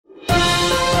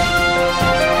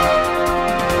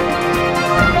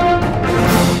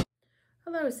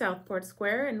Southport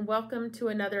Square, and welcome to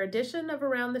another edition of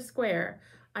Around the Square.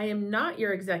 I am not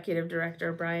your executive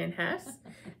director, Brian Hess,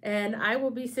 and I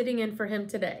will be sitting in for him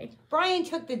today. Brian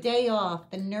took the day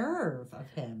off. The nerve of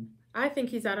him. I think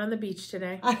he's out on the beach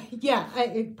today.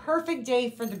 A perfect day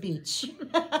for the beach.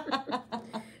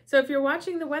 So if you're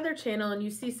watching the Weather Channel and you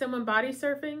see someone body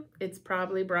surfing, it's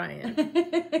probably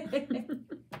Brian.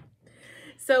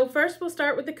 So first we'll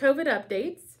start with the COVID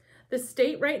updates. The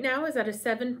state right now is at a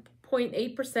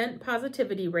 7.8%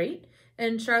 positivity rate,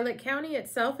 and Charlotte County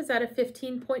itself is at a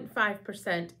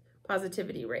 15.5%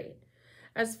 positivity rate.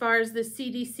 As far as the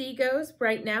CDC goes,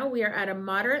 right now we are at a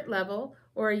moderate level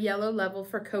or a yellow level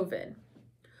for COVID.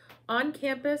 On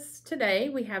campus today,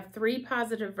 we have 3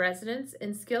 positive residents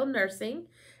in skilled nursing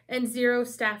and 0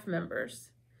 staff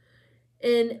members.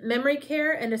 In memory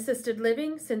care and assisted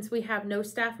living, since we have no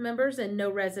staff members and no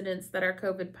residents that are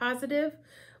COVID positive,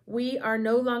 we are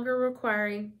no longer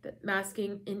requiring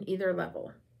masking in either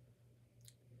level.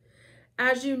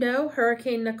 As you know,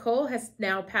 Hurricane Nicole has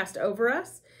now passed over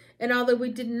us, and although we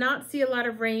did not see a lot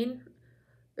of rain,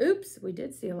 we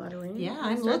did see a lot of rain. Yeah,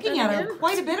 I'm looking at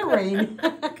quite a bit of rain.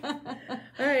 All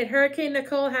right, Hurricane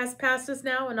Nicole has passed us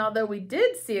now, and although we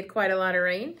did see quite a lot of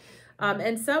rain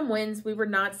and some winds, we were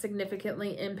not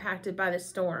significantly impacted by the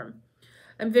storm.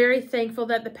 I'm very thankful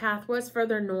that the path was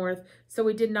further north, so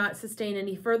we did not sustain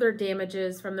any further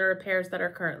damages from the repairs that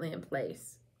are currently in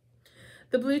place.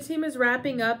 The Blue Team is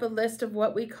wrapping up a list of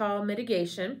what we call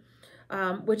mitigation,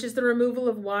 which is the removal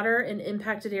of water in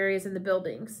impacted areas in the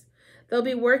buildings. They'll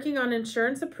be working on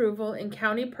insurance approval and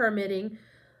county permitting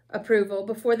approval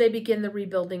before they begin the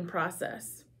rebuilding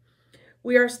process.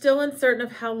 We are still uncertain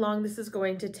of how long this is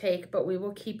going to take, but we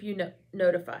will keep you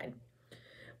notified.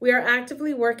 We are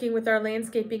actively working with our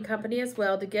landscaping company as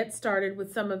well to get started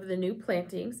with some of the new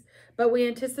plantings, but we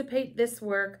anticipate this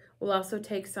work will also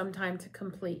take some time to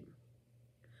complete.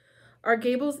 Our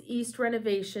Gables East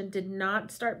renovation did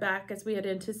not start back as we had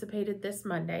anticipated this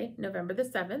Monday, November the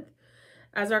 7th,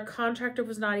 as our contractor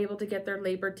was not able to get their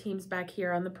labor teams back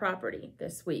here on the property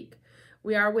this week.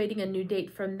 We are waiting a new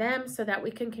date from them so that we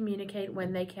can communicate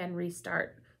when they can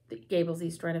restart the Gables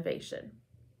East renovation.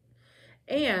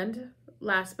 And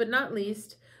last but not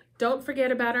least, don't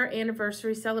forget about our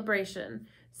anniversary celebration.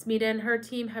 Smita and her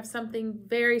team have something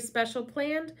very special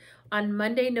planned on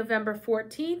Monday, November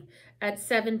 14th at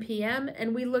 7 p.m.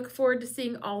 and we look forward to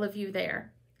seeing all of you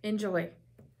there. Enjoy.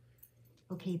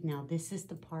 Okay, now this is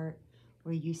the part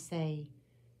where you say,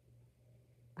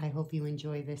 I hope you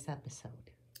enjoy this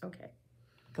episode. Okay.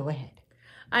 Go ahead.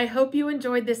 I hope you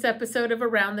enjoyed this episode of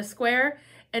Around the Square,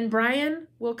 and Brian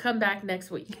will come back next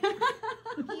week.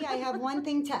 I have one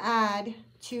thing to add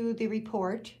to the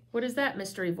report. What is that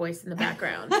mystery voice in the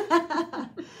background?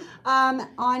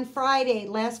 On Friday,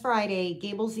 last Friday,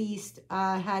 Gables East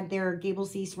had their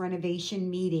Gables East renovation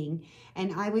meeting,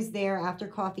 and I was there after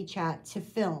coffee chat to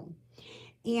film.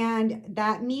 And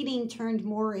that meeting turned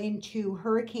more into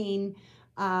hurricane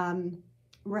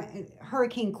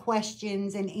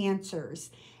questions and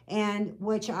answers, and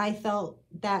which I felt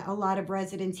that a lot of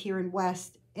residents here in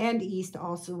West and East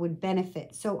also would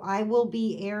benefit. So I will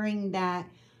be airing that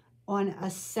on a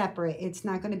separate, it's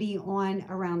not going to be on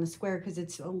Around the Square because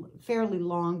it's fairly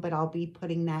long, but I'll be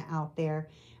putting that out there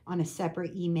on a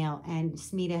separate email, and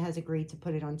Smita has agreed to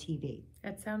put it on TV.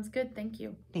 That sounds good. Thank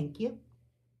you. Thank you.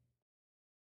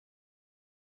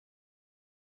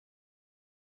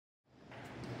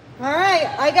 All right,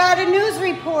 I got a news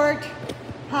report.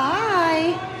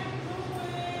 Hi.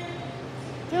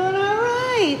 Doing all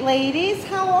right, ladies.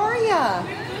 How are ya?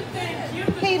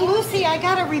 Hey, Lucy, I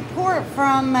got a report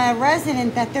from a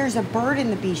resident that there's a bird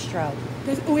in the bistro.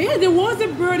 Oh, yeah, there was a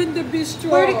bird in the bistro.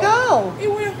 Where'd it go? It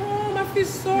went home. I feel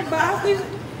so bad.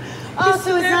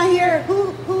 So it's not here.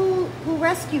 Who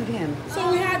rescued him?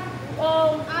 So we had...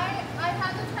 I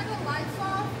had to turn the lights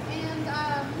off, and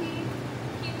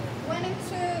he went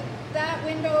into that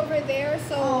window over there.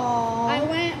 So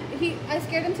I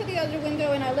scared him to the other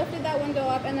window, and I lifted that window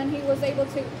up, and then he was able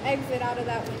to exit out of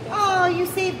that window. Oh, you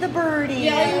saved the birdie.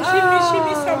 Yeah, she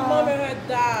missed her mom and her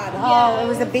dad. Oh, yeah, it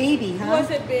was a baby, huh? It was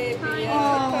a baby.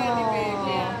 Yeah, a tiny baby.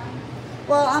 Yeah.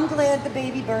 Well, I'm glad the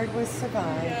baby bird was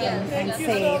survived and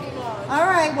saved. All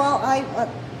right. Well,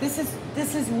 this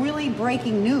is really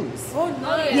breaking news. Oh,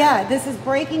 nice. Yeah, this is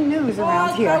breaking news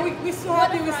around here. We're so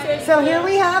happy we saved So here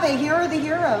we have it. Here are the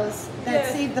heroes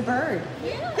that saved the bird.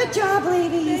 Yeah. Good job,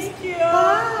 ladies. Thank you.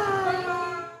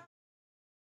 Bye.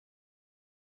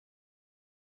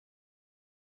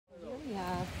 Here we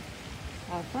have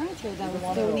our furniture that was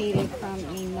donated from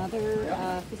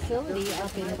another facility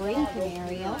up in Bradenton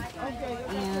area.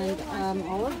 And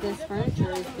all of this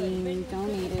furniture is being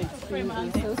donated to the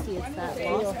associates that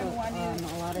lost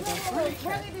a lot of their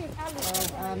furniture. So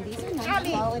these are nice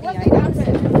quality items.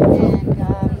 And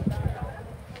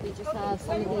we just have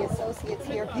some of the associates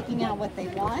here picking out what they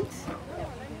want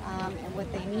and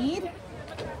what they need.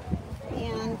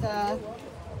 And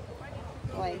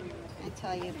boy, I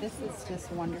tell you, this is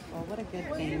just wonderful. What a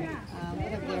good thing.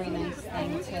 What a very nice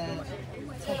thing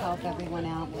to help everyone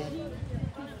out with.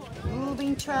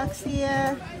 Moving trucks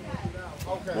here.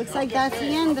 Looks like that's the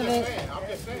end of it.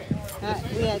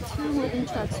 We had 2 moving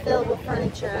trucks filled with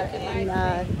furniture,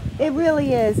 and it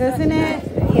really is, isn't it?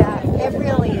 Yeah, it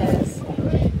really is.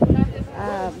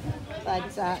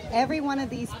 But every one of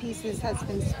these pieces has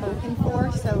been spoken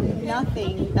for, so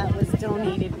nothing that was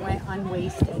donated went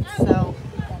unwasted. So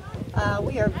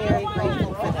we are very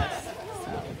grateful for this.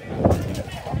 So,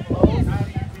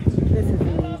 this is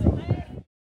amazing.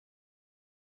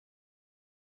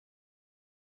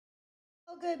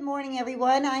 Well, good morning,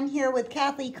 everyone. I'm here with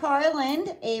Kathy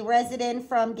Carland, a resident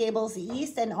from Gables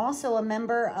East and also a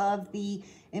member of the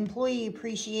Employee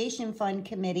Appreciation Fund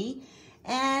Committee.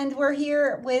 And we're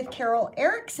here with Carol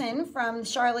Erickson from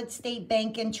Charlotte State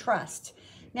Bank and Trust.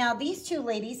 Now, these 2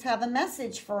 ladies have a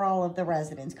message for all of the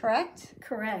residents, correct?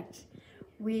 Correct.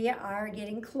 We are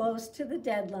getting close to the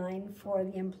deadline for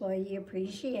the Employee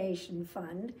Appreciation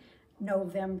Fund.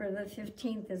 November the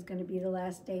 15th is going to be the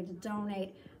last day to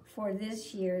donate for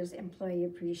this year's Employee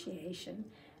Appreciation.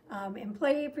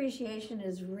 Employee Appreciation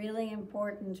is really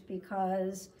important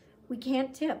because we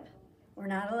can't tip. We're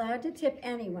not allowed to tip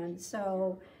anyone.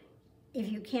 So if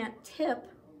you can't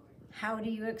tip, how do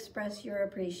you express your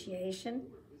appreciation?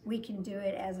 We can do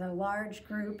it as a large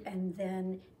group, and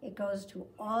then it goes to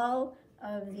all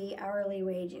of the hourly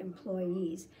wage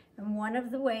employees. And one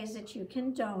of the ways that you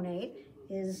can donate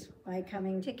is by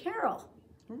coming to Carol.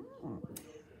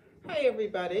 Hi,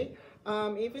 everybody.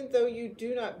 Even though you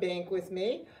do not bank with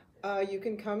me, you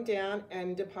can come down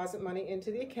and deposit money into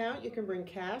the account. You can bring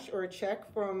cash or a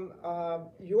check from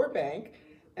your bank,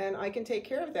 and I can take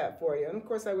care of that for you. And of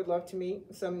course, I would love to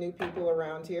meet some new people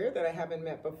around here that I haven't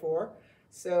met before.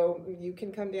 So you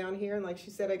can come down here, and like she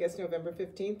said, I guess November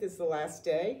 15th is the last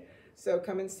day. So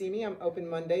come and see me. I'm open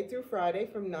Monday through Friday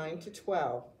from 9 to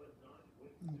 12.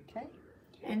 Okay.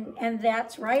 And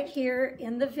that's right here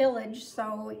in the village,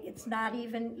 so it's not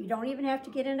even, you don't even have to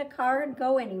get in a car and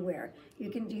go anywhere. You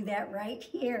can do that right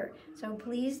here. So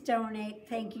please donate.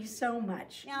 Thank you so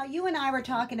much. Now, you and I were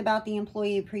talking about the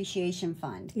Employee Appreciation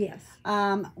Fund. Yes.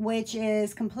 Which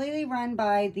is completely run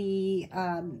by the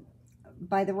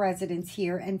residents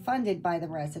here and funded by the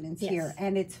residents here.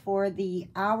 And it's for the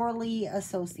hourly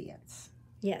associates.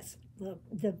 Yes.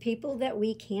 The people that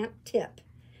we can't tip,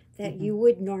 that you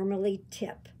would normally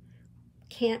tip.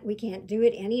 We can't do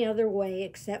it any other way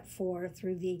except for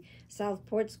through the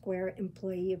Southport Square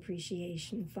Employee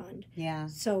Appreciation Fund. Yeah.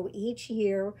 So each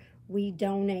year we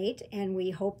donate, and we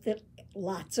hope that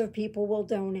lots of people will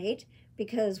donate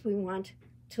because we want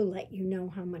to let you know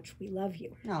how much we love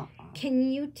you. Oh.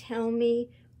 Can you tell me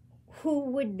who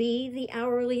would be the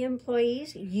hourly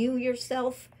employees? You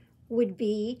yourself would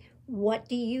be. What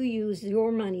do you use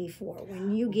your money for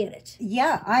when you get it?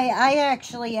 Yeah, I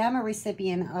actually am a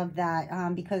recipient of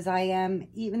that because I am,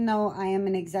 even though I am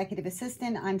an executive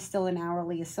assistant, I'm still an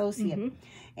hourly associate.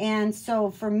 And so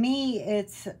for me,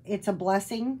 it's a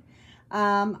blessing.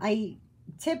 I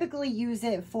typically use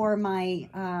it for my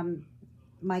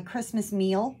my Christmas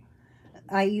meal.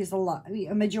 I use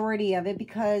a majority of it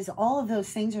because all of those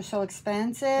things are so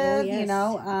expensive, you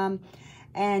know.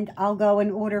 And I'll go and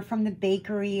order from the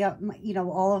bakery, you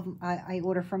know, I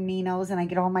order from Nino's, and I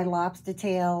get all my lobster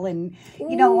tail and,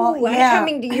 you know, I'm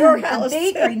coming to your house.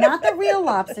 Bakery, not the real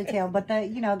lobster tail, but the,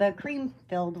 you know, the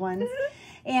cream-filled ones.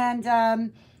 And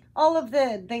all of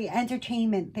the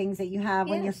entertainment things that you have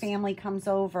when your family comes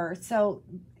over. So,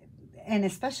 and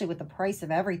especially with the price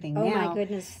of everything now. Oh, my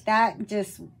goodness. That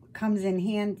just comes in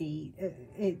handy.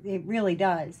 It really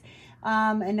does.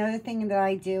 Another thing that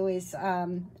I do is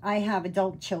I have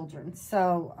adult children,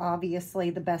 so obviously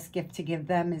the best gift to give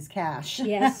them is cash.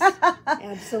 Yes,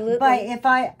 absolutely.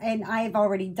 But I've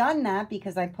already done that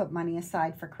because I put money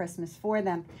aside for Christmas for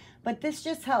them. But this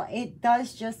it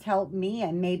does just help me,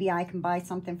 and maybe I can buy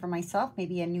something for myself,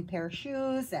 maybe a new pair of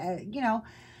shoes, you know,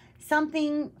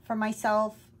 something for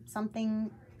myself, something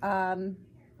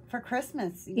for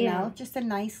Christmas, you know, just a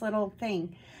nice little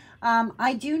thing.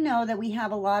 I do know that we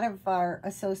have a lot of our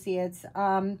associates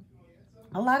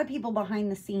a lot of people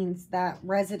behind the scenes that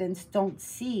residents don't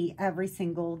see every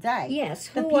single day. Yes,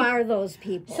 The who peop- are those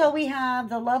people? So we have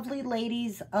the lovely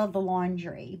ladies of the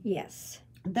laundry. yes,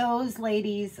 Those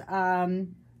ladies,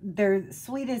 they're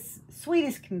sweet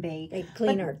as can be. they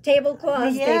clean But- our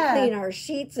tablecloths, Yeah. they clean our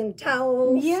sheets and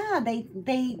towels. Yeah,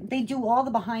 they do all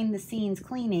the behind the scenes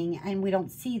cleaning, and we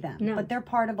don't see them. No. But they're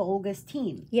part of Olga's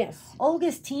team. Yes,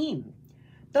 Olga's team,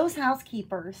 those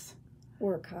housekeepers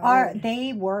work hard.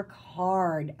 they work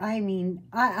hard. I mean,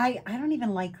 I don't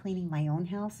even like cleaning my own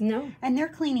house, No, and they're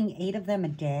cleaning 8 of them a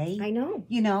day. I know.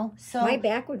 You know, so My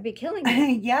back would be killing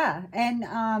me. yeah, and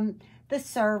the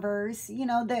servers, you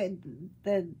know,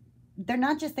 they're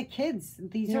not just the kids.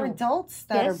 These are No. adults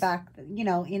that are Yes. back, you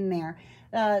know, in there.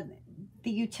 The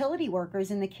utility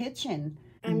workers in the kitchen.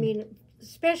 I mean,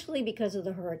 especially because of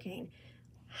the hurricane.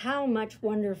 How much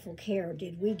wonderful care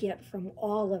did we get from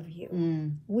all of you?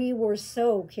 Mm. We were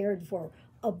so cared for,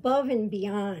 above and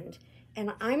beyond.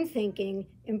 And I'm thinking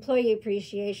employee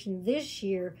appreciation this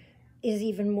year is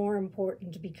even more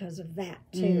important because of that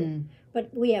too.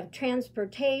 But we have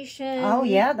transportation. Oh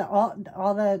yeah,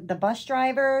 all the bus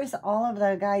drivers, all of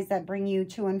the guys that bring you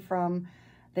to and from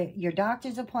your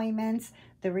doctor's appointments,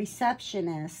 the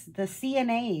receptionists, the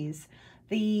CNAs,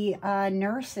 the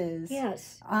nurses.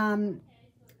 Yes.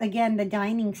 Again, the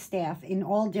dining staff in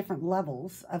all different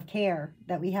levels of care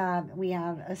that we have. We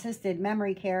have assisted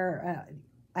memory care,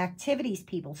 activities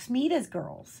people, SMEDA's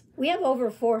girls. We have over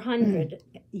 400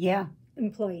 Yeah.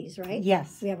 employees, right?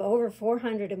 Yes. We have over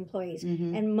 400 employees,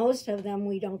 Mhm. and most of them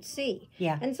we don't see.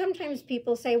 Yeah. And sometimes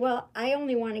people say, well, I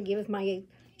only want to give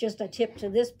just a tip to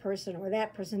this person or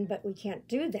that person, but we can't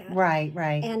do that. Right.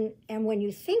 Right. And when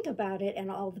you think about it and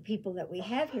all the people that we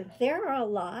have here, there are a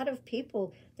lot of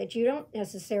people that you don't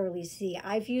necessarily see.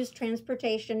 I've used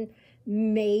transportation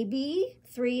maybe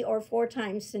 3 or 4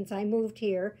 times since I moved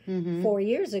here Mhm. 4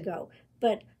 years ago,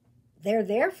 but they're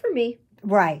there for me.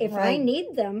 Right. If I right.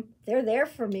 need them, they're there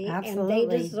for me, and Absolutely.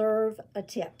 they deserve a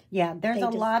tip. Yeah, there's They a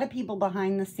just- lot of people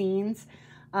behind the scenes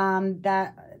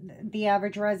that the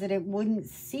average resident wouldn't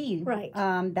see. Right.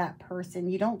 That person.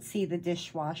 You don't see the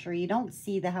dishwasher. You don't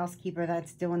see the housekeeper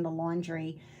that's doing the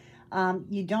laundry.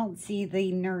 You don't see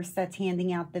the nurse that's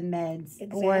handing out the meds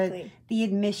or Exactly. the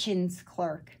admissions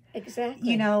clerk. Exactly.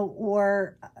 You know,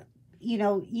 or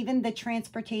even the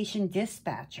transportation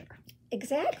dispatcher.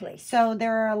 Exactly. So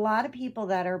there are a lot of people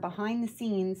that are behind the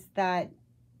scenes that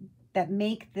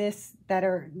make this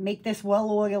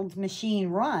well-oiled machine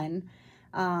run,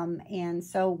 and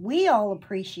so we all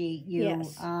appreciate you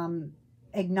Yes.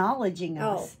 acknowledging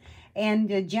us, and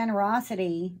the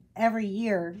generosity every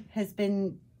year has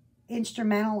been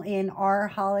instrumental in our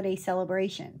holiday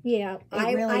celebration. Yeah.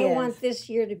 I really is. want this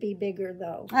year to be bigger,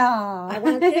 though. Oh, I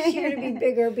want this year to be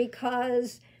bigger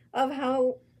because of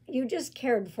how you just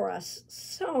cared for us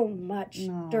so much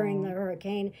during the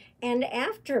hurricane and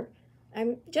after.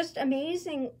 I'm just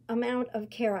amazing amount of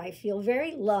care. I feel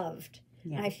very loved.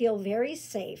 Yeah. I feel very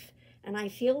safe. And I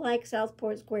feel like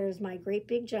Southport Square is my great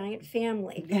big giant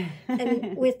family.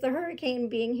 And with the hurricane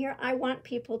being here, I want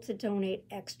people to donate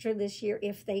extra this year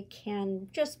if they can,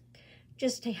 just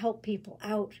to help people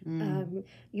out.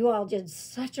 You all did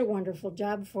such a wonderful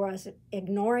job for us,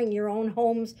 ignoring your own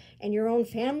homes and your own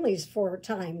families for a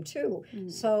time too.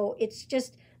 So it's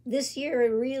just this year, I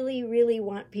really, really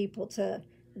want people to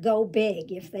go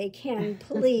big if they can,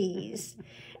 please.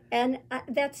 And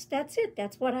that's it.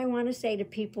 That's what I want to say to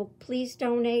people. Please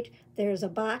donate. There's a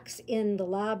box in the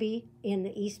lobby in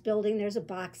the East Building. There's a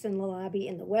box in the lobby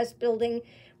in the West Building.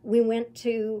 We went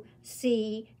to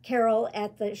see Carol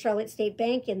at the Charlotte State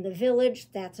Bank in the Village.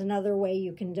 That's another way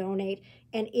you can donate.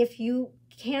 And if you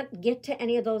can't get to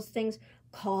any of those things,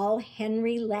 call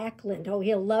Henry Lackland. Oh,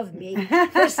 he'll love me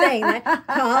for saying that.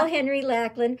 Call Henry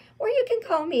Lackland, or you can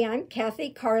call me. I'm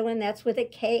Kathy Carlin. That's with a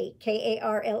K,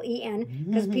 Karlen,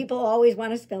 because people always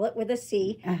want to spell it with a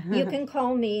C. You can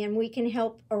call me, and we can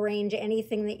help arrange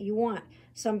anything that you want.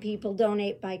 Some people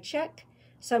donate by check.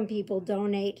 Some people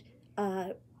donate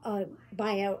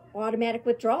by an automatic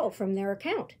withdrawal from their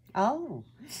account. Oh,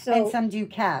 So, and some do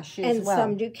cash as and well.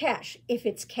 some do cash. If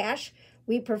it's cash,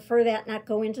 we prefer that not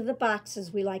go into the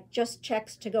boxes. We like just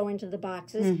checks to go into the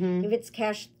boxes. If it's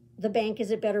cash, the bank is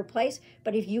a better place.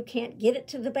 But if you can't get it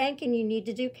to the bank and you need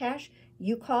to do cash,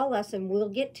 you call us and we'll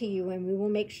get to you and we will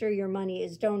make sure your money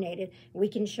is donated. We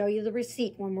can show you the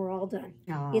receipt when we're all done.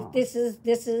 Aw. This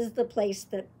is the place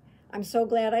that I'm so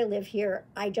glad I live here.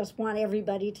 I just want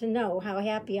everybody to know how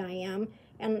happy I am.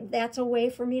 And that's a way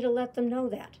for me to let them know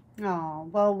that. Oh,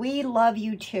 well, we love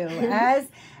you too.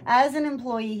 As an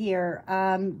employee here,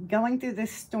 going through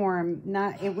this storm,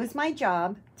 it was my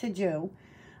job to do.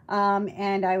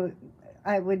 and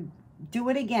I would do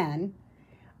it again.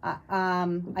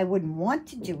 I wouldn't want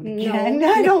to do it again.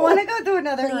 No, I don't want to go through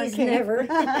another Please hurricane.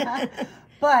 never.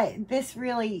 But this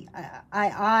really,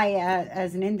 I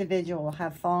as an individual,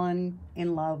 have fallen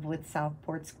in love with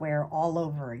Southport Square all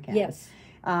over again. Yes.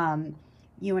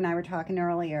 You and I were talking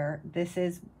earlier. This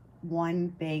is one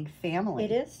big family.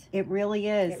 It is. It really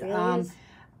is. It really is.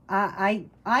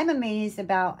 I'm amazed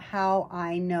about how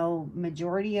I know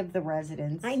majority of the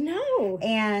residents. I know.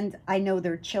 And I know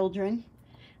their children.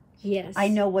 Yes. I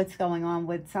know what's going on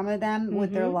with some of them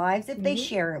with their Mhm. lives, if they Mhm.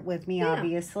 share it with me, Yeah.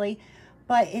 obviously.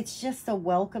 But it's just a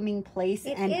welcoming place.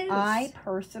 It And is. I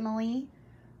personally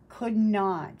could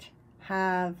not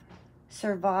have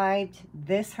survived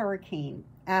this hurricane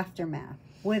aftermath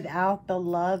without the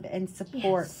love and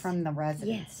support Yes. from the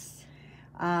residents.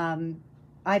 Yes.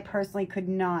 I personally could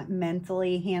not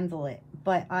mentally handle it,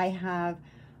 but I have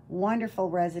wonderful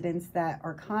residents that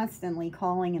are constantly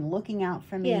calling and looking out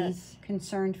for me, Yes.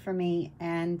 concerned for me,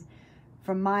 and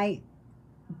from my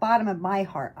bottom of my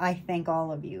heart, I thank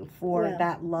all of you for Well.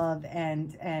 that love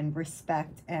and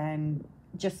respect and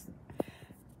just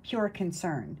pure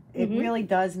concern. It Mhm. really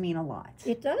does mean a lot.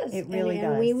 It does. It really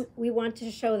and does. We want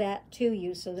to show that to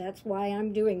you, so that's why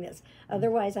I'm doing this.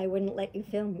 Otherwise, I wouldn't let you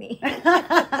film me.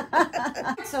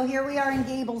 So here we are in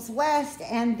Gables West,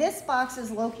 and this box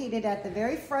is located at the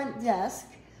very front desk,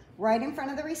 right in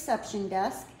front of the reception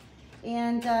desk.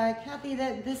 And Kathy,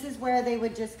 this is where they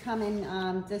would just come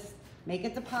and just make a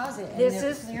deposit. And This they're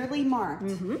is- clearly marked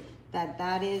Mhm.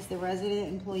 that is the Resident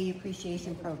Employee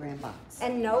Appreciation Program box.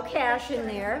 And no cash in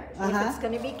there. If Uh-huh. it's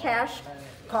going to be cash,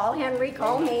 call Henry,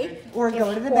 call me. Or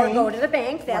go to the Or bank. go to the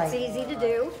bank. That's Right. easy to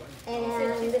do. And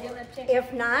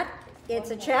if not,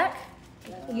 it's a check.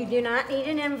 You do not need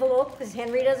an envelope because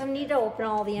Henry doesn't need to open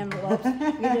all the envelopes.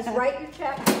 You just write your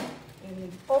check and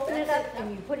you open it up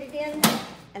and you put it in.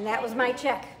 And that was my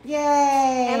check.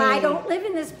 Yay! And I don't live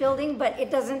in this building, but it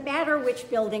doesn't matter which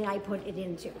building I put it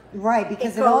into. Right,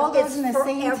 because it all goes it's in the for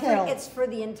same till. It's for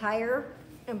the entire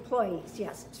employees.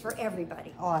 Yes, it's for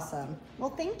everybody. Awesome. Well,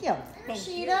 thank you. Thank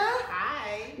Rashida. you.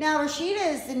 Hi. Now,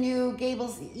 Rashida is the new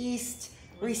Gables East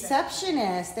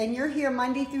receptionist, and you're here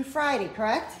Monday through Friday,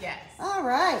 correct? Yes. All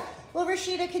right. Well,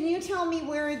 Rashida, can you tell me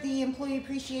where the Employee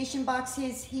Appreciation Box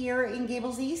is here in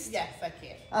Gables East? Yes, I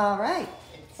can. All right.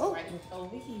 It's Oh. right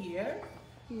over here.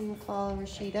 You follow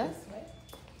Rashida. This way.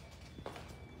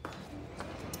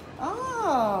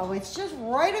 Oh, it's just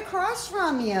right across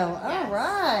from you. All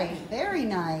right. Very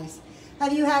nice.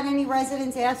 Have you had any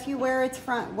residents ask you where it's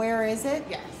from? Where is it?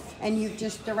 Yes. And you've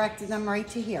just directed them right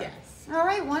to here. Yes. All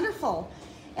right, wonderful.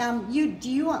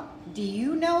 Do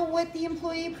you know what the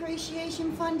Employee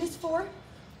Appreciation Fund is for?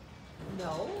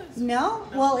 No. It's, No?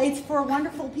 Well, it's for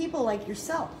wonderful people like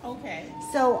yourself. okay.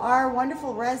 So our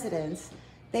wonderful residents,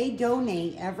 they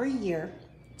donate every year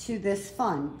to this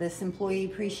fund, this Employee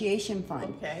Appreciation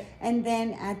Fund. Okay. And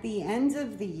then at the end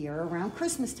of the year, around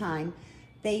Christmas time,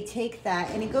 they take that,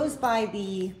 and it goes by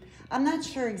I'm not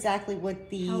sure exactly what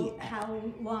the... How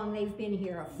long they've been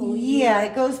here? A full year? Yeah,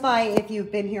 it goes by if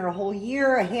you've been here a whole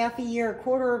year, a half a year, a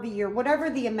quarter of a year, whatever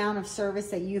the amount of service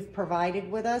that you've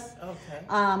provided with us.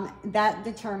 Okay. That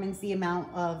determines the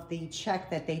amount of the check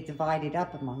that they divided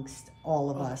up amongst all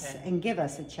of us Okay. and give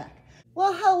us a check.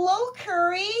 Well, hello,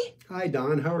 Curry. Hi,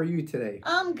 Don. How are you today?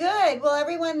 I'm good. Well,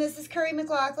 everyone, this is Curry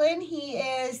McLaughlin. He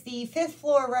is the 5th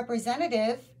floor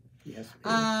representative Yes.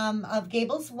 of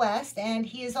Gables West, and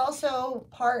he is also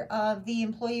part of the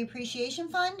Employee Appreciation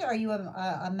Fund. Are you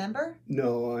a member?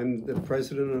 No, I'm the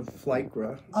president of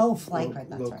FLICRA. Oh, FLICRA,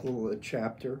 that's right. Local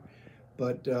chapter.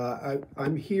 But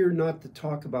I'm here not to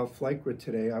talk about FLICRA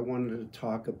today. I wanted to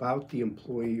talk about the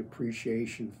Employee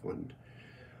Appreciation Fund.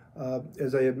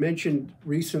 As I had mentioned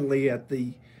recently at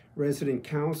the resident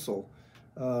council,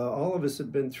 all of us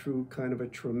have been through kind of a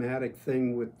traumatic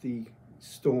thing with the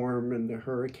storm and the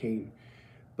hurricane.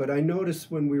 But I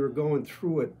noticed when we were going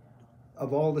through it,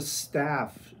 of all the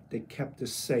staff that kept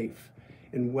us safe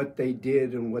and what they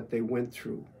did and what they went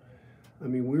through. I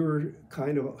mean, we were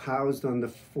kind of housed on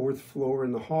the 4th floor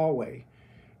in the hallway.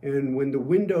 And when the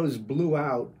windows blew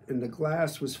out and the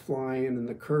glass was flying and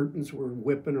the curtains were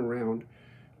whipping around,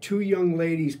 2 young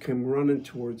ladies came running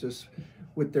towards us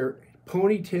with their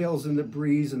ponytails in the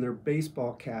breeze and their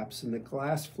baseball caps and the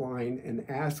glass flying and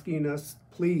asking us,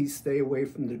 please stay away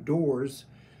from the doors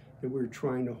that we were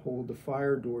trying to hold the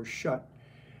fire doors shut,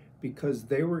 because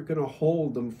they were going to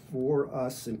hold them for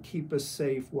us and keep us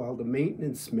safe while the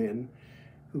maintenance men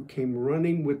who came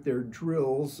running with their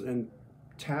drills and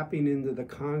tapping into the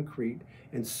concrete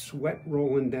and sweat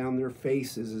rolling down their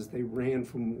faces as they ran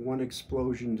from one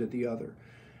explosion to the other.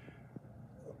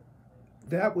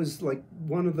 that was like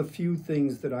one of the few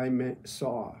things that I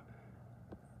saw.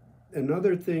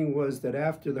 Another thing was that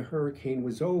after the hurricane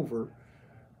was over,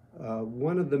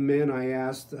 one of the men, I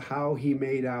asked how he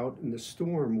made out in the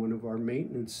storm, one of our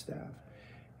maintenance staff.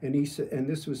 And he said, and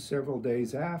this was several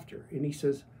days after, and he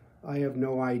says, I have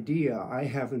no idea. I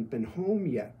haven't been home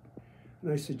yet.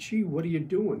 And I said, gee, what are you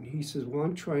doing? He says, well,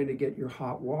 I'm trying to get your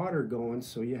hot water going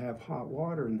so you have hot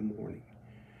water in the morning.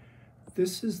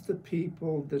 This is the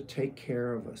people that take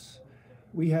care of us.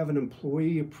 We have an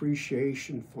employee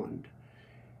appreciation fund.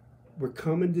 We're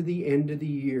coming to the end of the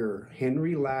year.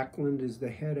 Henry Lackland is the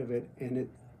head of it, and it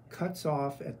cuts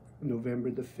off at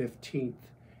November the 15th.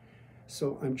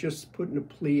 So I'm just putting a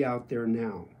plea out there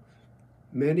now.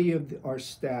 Many of our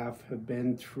staff have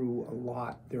been through a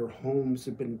lot. Their homes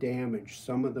have been damaged.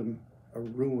 Some of them are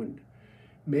ruined.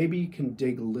 Maybe you can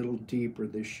dig a little deeper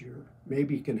this year.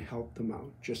 Maybe you can help them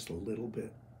out just a little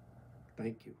bit.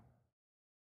 Thank you.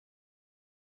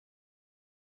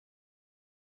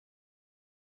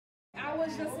 I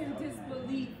was just in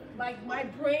disbelief. Like, my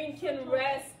brain can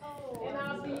rest and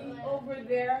I'll be over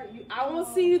there. I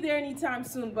won't see you there anytime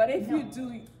soon, but if you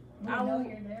do, I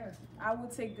will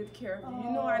take good care of you.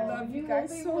 You know I love you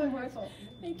guys so much.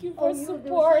 Thank you for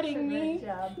supporting me.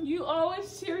 You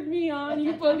always cheered me on.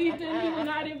 You believed in me when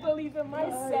I didn't believe in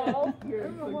myself.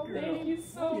 Thank you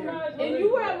so much. And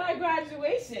you were at my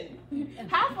graduation.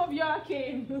 Half of y'all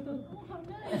came.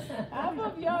 Half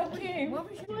of y'all came.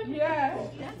 Yeah.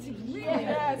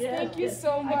 Yes. Thank you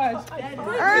so much.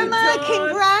 Irma,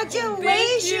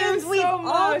 congratulations. We've so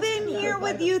all much. been here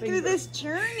with you through this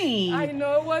journey. I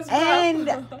know it was rough. And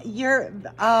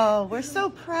we're so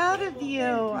proud of you.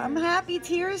 I'm happy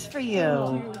tears for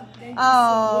you. Thank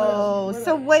you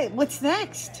So what's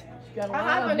next? I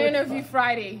have an interview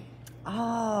Friday.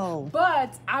 Oh.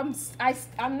 But I'm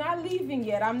not leaving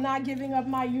yet. I'm not giving up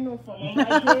my uniform. On my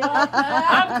day off,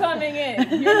 I'm coming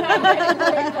in. You're not getting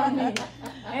away from me.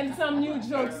 And some new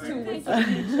jokes too. With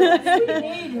some new jokes.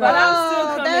 But I'm still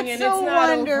coming in. That's so it's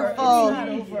not wonderful.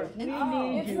 Over. It's not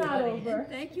over. It's not over.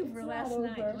 Thank you for last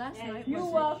night. Last night You're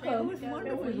welcome. was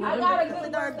wonderful. I got a good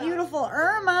With our beautiful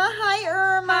Irma. Hi,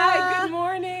 Irma. Hi, good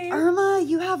morning. Irma,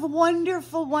 you have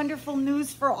wonderful, wonderful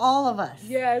news for all of us.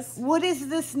 Yes. What is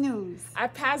this news? I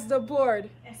passed the board.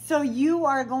 So you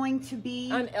are going to be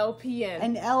An LPN.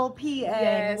 an LPN.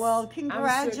 Yes. Well, I'm so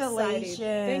congratulations.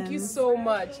 excited. Thank you so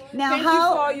much. Now, Thank you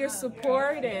how- for all your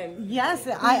support and Yes,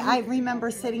 I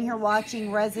remember sitting here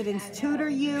watching residents tutor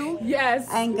you yes.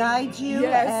 and guide you,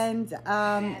 Yes. and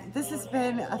this has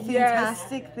been a Yes.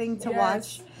 fantastic thing to Yes.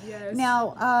 watch. Yes.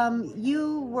 Now,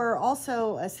 you were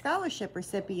also a scholarship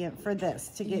recipient for this,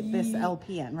 to get this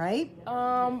LPN, right?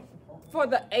 For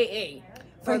the AA.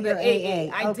 For the your AA.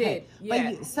 I Okay. did.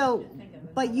 Yeah.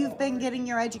 But you've been getting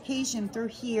your education through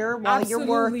here while you're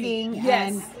working.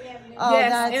 Yes. And,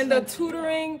 yes. And the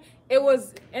tutoring, it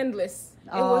was endless.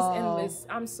 It was Oh. endless.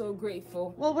 I'm so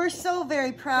grateful. Well, we're so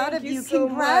very proud Thank of you. so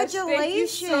much. Congratulations. Thank you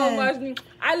so much.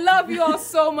 I love you all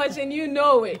so much, and you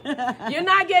know it. You're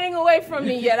not getting away from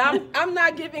me yet. I'm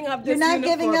not giving up this You're not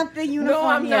uniform. giving up the uniform No,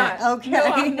 I'm yet. not. Okay. No,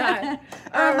 I'm not.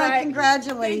 All Irma, right.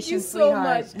 congratulations, Thank you so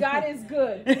sweetheart. much. God is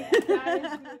good. God is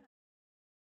good.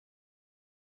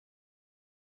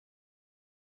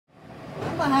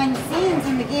 Behind the scenes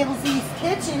in the Gables East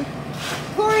kitchen.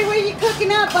 Corey, what are you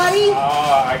cooking up, buddy?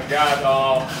 I got,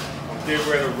 I'm getting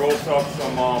ready to roast up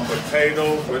some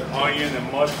potatoes with onion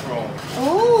and mushroom.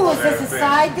 Ooh, is this a That's it.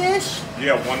 side dish?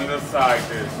 Yeah, one of the side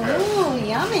dishes. Yes. Ooh,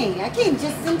 yummy. I came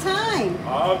just in time.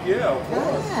 Oh, yeah, of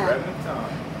course. Yeah. Right in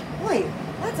time. Boy,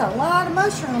 that's a lot of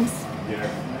mushrooms. Yes,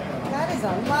 ma'am. That is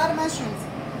a lot of mushrooms.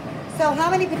 So how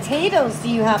many potatoes do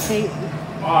you have to...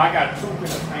 Oh, I got 2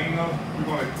 containers. We're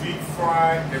going to deep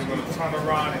fry, then we're going to turn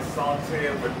around and saute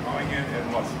it with onion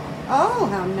and mushroom. Oh,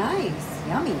 how nice.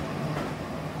 Yummy.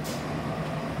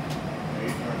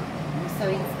 So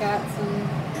he's got some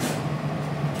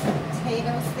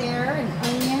potatoes there and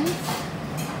onions.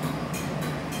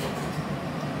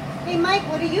 Hey, Mike,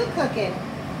 what are you cooking?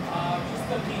 Just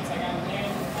the meats. I got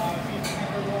lamb, beef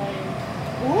tenderloin.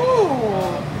 Ooh.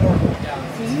 Down.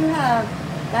 So you have,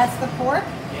 that's the pork?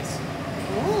 Yes.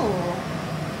 Ooh.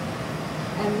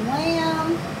 And lamb.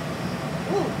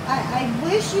 Ooh, I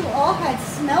wish you all had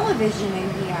smell-o-vision in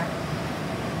here.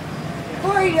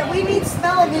 Corey, we need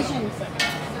smell-o-vision.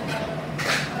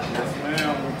 Yes,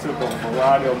 ma'am. We took a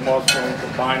variety of mushrooms,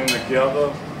 combined them together.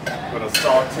 We're going to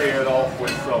saute it off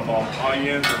with some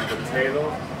onions and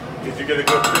potatoes. Did you get a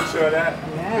good picture of that?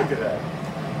 Yeah. Look at that.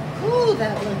 Ooh,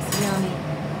 that looks yummy.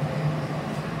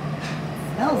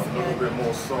 Smells A little good. bit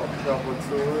more salt and pepper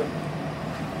to it.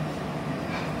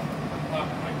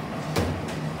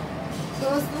 So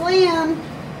goes the lamb.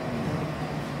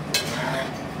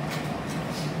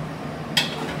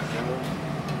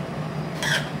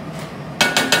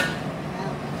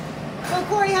 So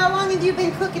Corey, how long have you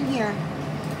been cooking here?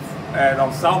 At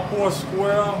Southport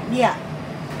Square, Yeah.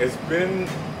 it's been,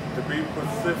 to be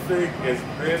specific, it's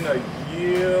been a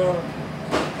year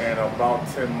and about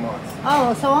 10 months.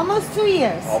 Oh, so almost 2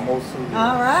 years. Almost 2 years.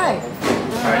 All right.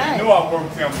 Now, right. you know I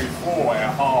worked him before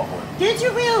at Harvard. Did you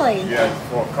really? Yes,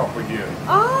 for a couple of years.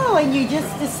 Oh, and you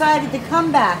just decided to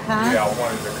come back, huh? Yeah, I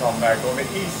wanted to come back on the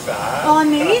east side.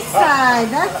 On the east side,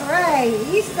 that's right.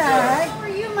 East side. How are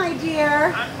you, my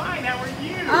dear? I'm fine. How are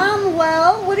you?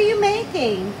 Well. What are you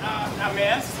making? A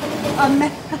mess. A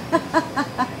me-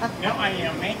 No, I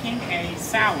am making a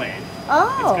salad. It's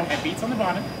Oh. going to have beets on the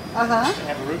bottom. Uh-huh. It's going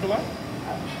to have arugula.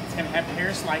 It's going to have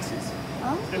pear slices.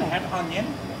 Oh. It's going to have onion.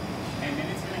 And then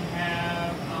it's going to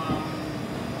have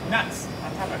nuts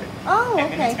on top of it. Oh,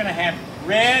 And then okay. it's going to have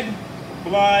red,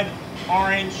 blood,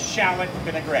 orange, shallot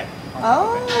vinaigrette. on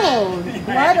top of it. Oh,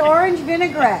 blood orange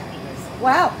vinaigrette.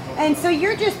 Wow. And so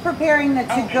you're just preparing the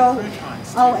Oh, to-go. and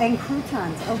croutons, too. Oh, and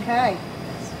croutons. Okay.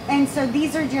 And so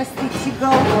these are just the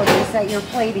to-go orders that you're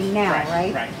plating now,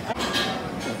 right? Right.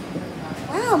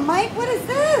 Wow, Mike, what is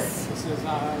this? This is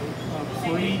a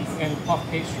brie and puff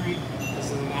pastry.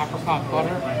 This is an apricot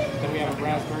butter. Then we have a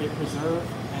raspberry preserve,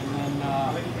 and then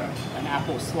an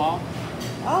apple slaw.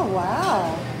 Oh,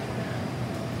 wow.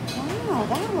 Wow,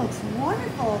 that looks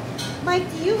wonderful. Mike,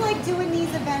 do you like doing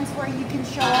these events where you can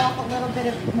show off a little bit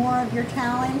of more of your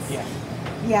talents? Yeah.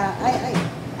 Yeah,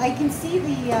 I can see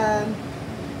the,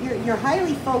 you're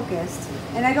highly focused,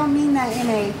 and I don't mean that in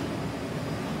a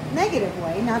negative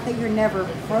way, not that you're never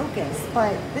focused,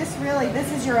 but this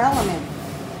is your element.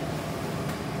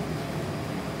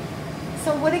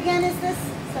 So what again is this?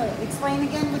 So explain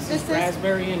again what this is.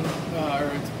 Raspberry and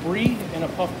or it's brie and a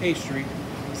puff pastry.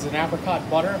 This is an apricot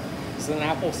butter. This is an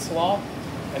apple slaw,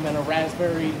 and then a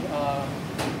raspberry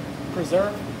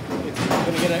preserve. It's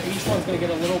gonna get each one's gonna get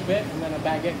a little bit, and then a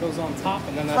baguette goes on top,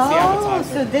 and then that's the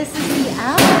appetizer. Oh, so this is the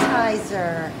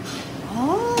appetizer.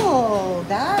 Oh,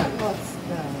 that looks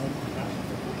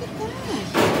good. Look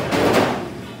at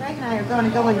that. Greg and I are going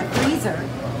to go in the freezer.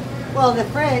 Well, the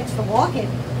fridge, the walk-in.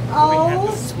 Oh, We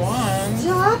have the swans.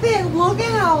 stop it. Look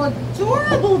at how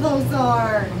adorable those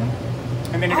are.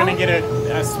 And then you're going to get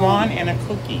a swan and a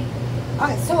cookie.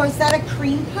 So is that a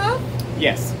cream puff?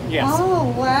 Yes, yes.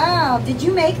 Oh, wow. Did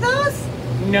you make those?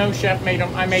 No, chef made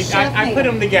them. I Chef put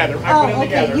them together. I Oh, put them okay.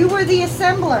 together. You were the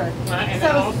assembler. And So-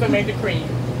 I also made the cream.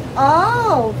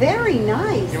 Oh, very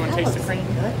nice. You want to That taste the looks cream?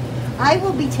 good. I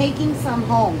will be taking some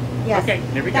home. Yes. Okay,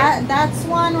 there we go. That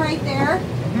swan right there,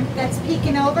 that's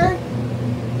peeking over,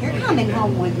 you're coming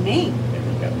home with me. There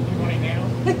we go. You want it now?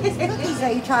 What cookies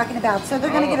are you talking about? So they're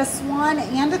going to get a swan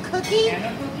and a cookie? And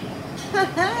a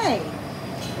cookie. Hey.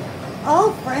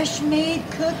 Oh, fresh made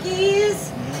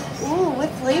cookies. Ooh, what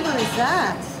flavor is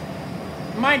that?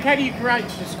 Mike, how do you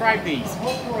describe these?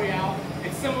 Hope Royale.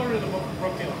 It's similar to the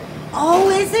Brookfield. Oh,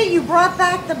 is it? You brought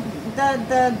back the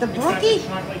brookie? It's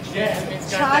got the chocolate chip.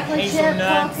 It's got Chocolate the chip,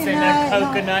 hazelnuts coconut, and the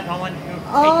coconut on.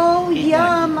 Oh, Eat one.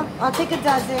 yum. I'll take a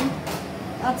dozen.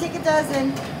 I'll take a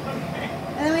dozen.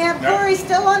 And then we have Now, Corey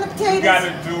still on the potatoes. You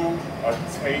gotta do a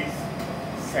taste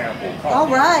sample. All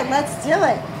right, let's do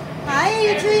it.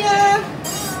 Hi, Adria.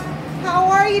 How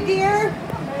are you, dear?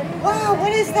 Wow,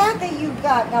 what is that you've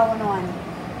got going on?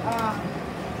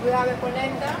 We have a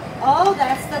polenta. Oh,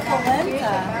 that's the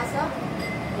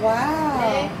polenta.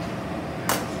 Wow.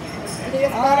 The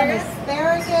All the asparagus.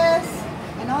 asparagus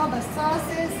and all the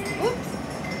sauces. Oops.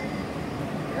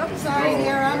 Oops, sorry,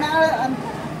 dear. I'm out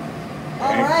of.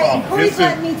 All right, and Corey's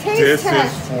letting me taste This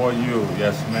test. is for you,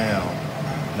 yes ma'am.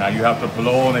 Now you have to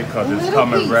blow on it because it's Little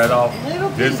coming piece, right off. little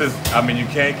This piece. is, I mean, you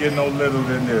can't get no little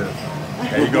than this.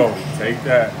 There you go, take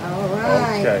that. All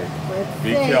right. Okay, Let's be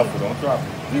see. careful, don't drop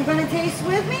it. You're gonna taste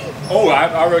with me? Oh,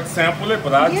 I already sampled it,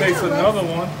 but I'll Yeah, taste let's- another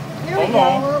one. Here we Hold go.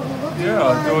 on. We'll do Yeah,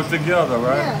 one. do it together,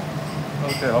 right? Yeah.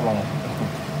 Okay, hold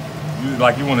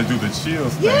on. You want to do the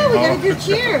cheers thing, Yeah, we huh? gotta do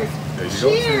cheers. There you go,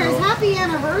 Cheers! cheers. Happy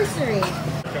anniversary.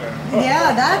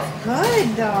 Yeah, that's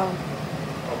good though.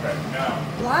 Okay, now.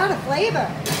 A lot of flavor,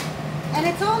 and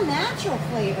it's all natural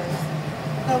flavors.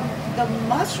 The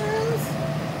mushrooms.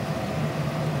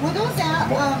 Were those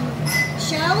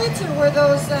shallots or were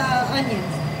those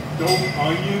onions? Those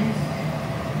onions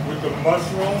with the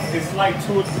mushroom, it's like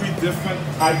 2 or 3 different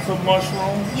types of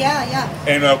mushrooms. Yeah, yeah.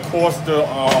 And of course the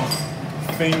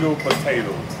finger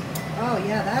potatoes. Oh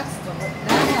yeah, that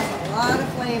has a lot of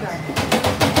flavor.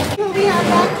 What do we have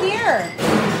back here?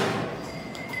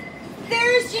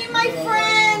 There's G, my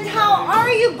friend. How are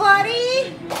you,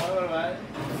 buddy?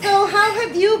 how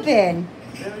have you been?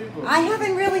 Very good. I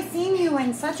haven't really seen you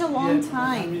in such a long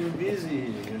time. I'm busy,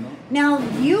 you know. Now,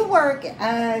 you work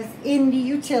as in the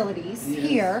utilities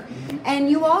here, and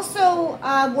you also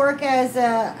work as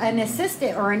an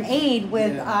assistant or an aide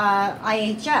with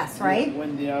IHS, right? Yeah,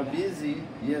 when they are busy,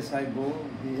 yes, I go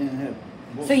and help.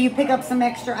 So you pick up some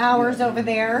extra hours over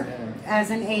there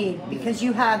as an aide because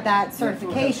you have that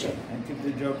certification. And keep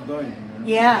the job going. You know?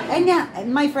 Yeah, and now,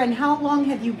 my friend, how long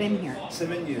have you been here?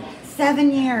 7 years.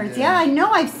 7 years. Yeah, I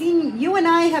know. I've seen you and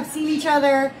I have seen each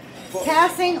other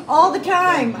passing all the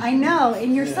time. I know,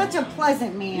 and you're such a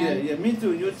pleasant man. Yeah, me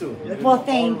too. You too. Well,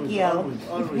 thank you.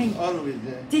 Always.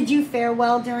 Did you fare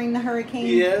well during the hurricane?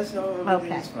 Yes.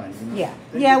 Everything is fine. You know? Yeah.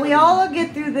 Thank Yeah, you we for all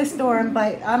get through the storm,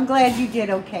 but I'm glad you did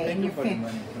okay. Thank and you for the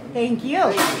money. Thank you.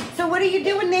 So what are you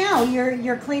doing now?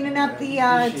 You're cleaning up the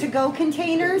to-go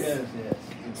containers? Yes.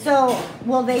 So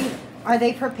are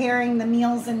they preparing the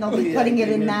meals and they'll be putting it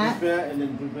in that? Prepare and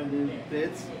then prepare the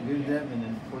plates, give them, and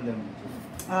then pull them.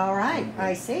 All right,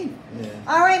 I see. Yeah.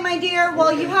 All right, my dear.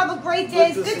 Well, you have a great day.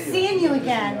 It's Good to good see seeing you. you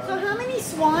again. So how many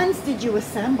swans did you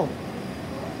assemble?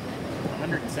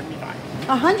 175.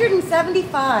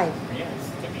 175.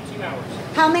 Yes, took me 2 hours.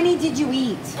 How many did you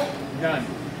eat? None.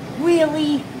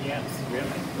 Really? Yes,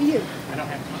 really. You. I don't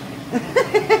have time.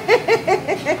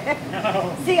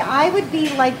 No. See, I would be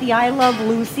like the I Love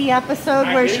Lucy episode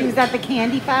I where do. she was at the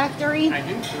candy factory. I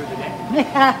do through the day.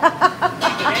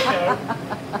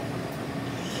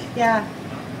 Yeah.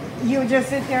 You would just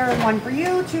sit there, one for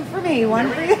you, two for me, one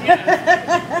for you. But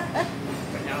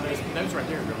now those right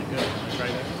there are really good. Try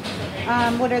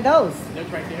those. What are those? Those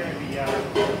right there are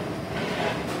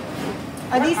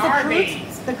Are these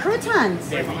these? the croutons?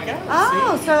 There we go.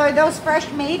 Oh, so are those fresh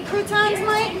made croutons,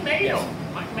 Mike? Made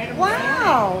them. Mike made them.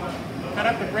 Wow. Cut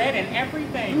up the bread and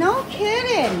everything. No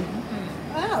kidding.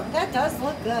 Wow, that does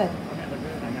look good.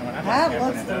 That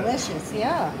looks delicious,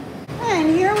 yeah. And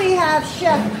here we have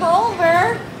Chef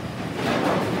Culver.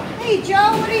 Hey,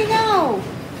 Joe, what do you know?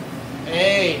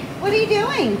 Hey, What are you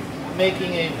doing?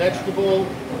 making a vegetable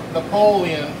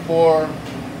Napoleon for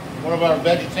one of our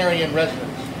vegetarian residents.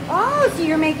 Oh, so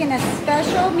you're making a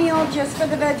special meal just for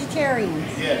the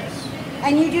vegetarians. Yes.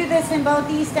 And you do this in both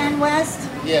East and West?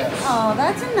 Yes. Oh,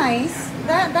 that's a nice.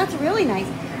 That's really nice.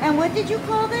 And what did you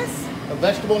call this? A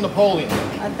vegetable Napoleon.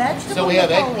 A vegetable So we have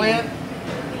Napoleon. eggplant,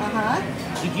 Uh-huh.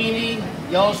 zucchini,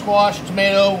 yellow squash,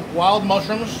 tomato, wild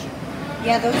mushrooms,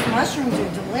 Yeah, those mushrooms are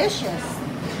delicious.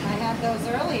 I had those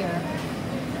earlier.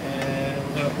 and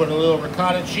we're going to put a little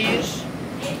ricotta cheese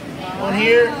on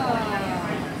here.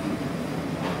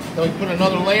 Then we put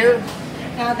another layer,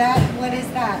 Now what is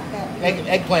that?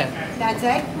 eggplant. That's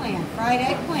eggplant, fried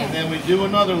And eggplant. then we do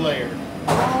another layer.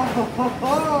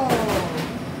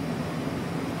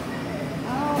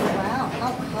 Oh, wow.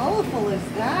 How colorful is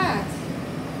that?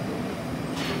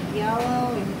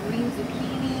 Yellow and green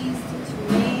zucchinis,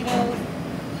 tomatoes.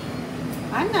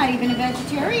 I'm not even a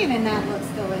vegetarian and that looks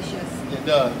delicious. It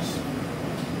does.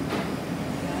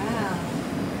 Wow.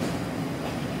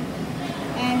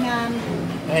 And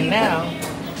And now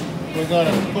we're going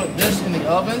to put this in the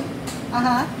oven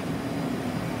uh-huh.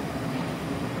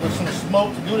 with some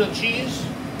smoke to do the cheese.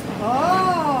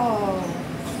 Oh,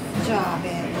 stop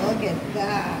it. Look at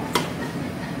that.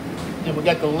 And we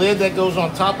got the lid that goes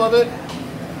on top of it.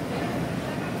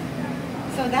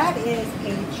 So that is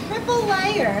a triple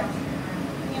layer.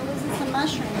 You're losing some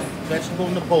mushrooms. Vegetable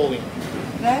Napoleon.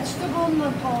 Vegetable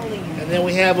Napoleon. And then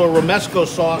we have a romesco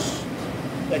sauce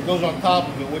that goes on top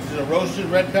of it, which is a roasted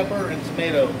red pepper and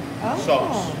tomato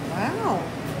sauce. Wow.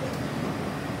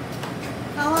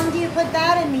 How long do you put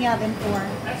that in the oven for?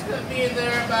 That's going to be in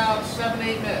there about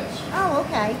 7-8 minutes. Oh,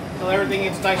 okay. Until everything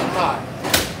gets nice and hot.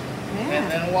 Yeah.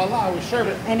 And then voila, we serve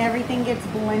it. And everything gets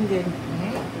blended.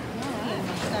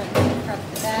 Starting to prep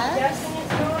the bag.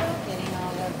 Getting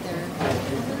all of their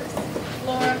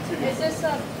Laura, is this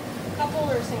a couple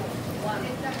or single? One.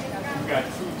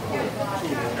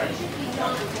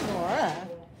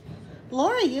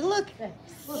 Laura, you look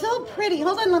so pretty.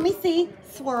 Hold on, let me see.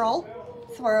 Swirl,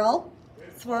 swirl,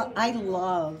 swirl. I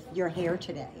love your hair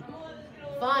today.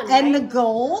 Fun, And right? the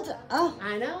gold. Oh,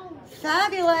 I know.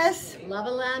 fabulous. Love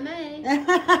a lame.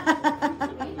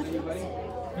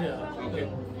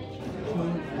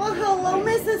 Well, hello,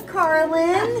 Mrs.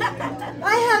 Carlin.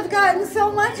 I have gotten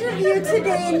so much of you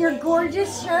today in your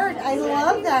gorgeous shirt. I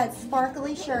love that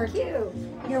sparkly shirt.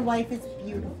 Your wife is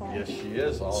beautiful. Yes, she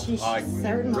is. She I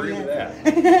certainly agree with is.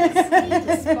 that.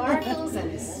 The sparkles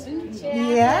and suits.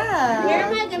 Yeah. Where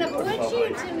am I going to put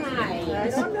you tonight? I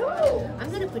don't know. I'm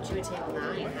going to put you at table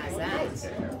 9. How's that?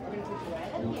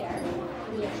 We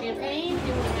have champagne and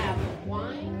we have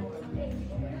wine.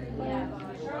 We have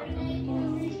Chardonnay,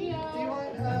 Grigio,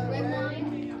 red wine.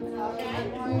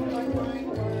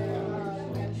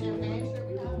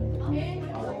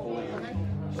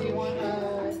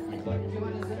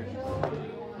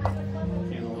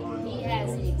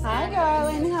 Hi,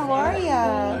 darling. How are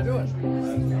ya?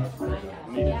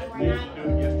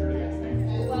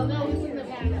 Well, no, we wouldn't have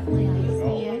had enough ladies.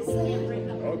 Yes.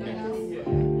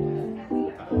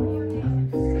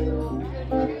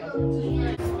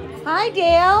 Hi,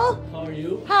 Dale. How are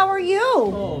you? How are you?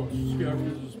 Oh, sharp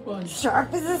as a sponge.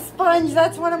 Sharp as a sponge.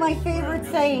 That's one of my favorite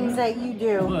sayings that you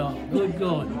do. Well, good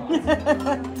going.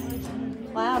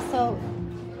 Wow, so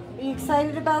are you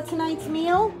excited about tonight's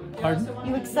meal? Pardon?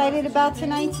 You excited about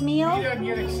tonight's meal? He doesn't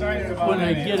get excited about When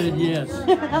I get it, yes.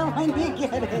 When you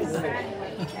get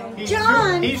it.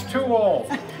 John! He's too old.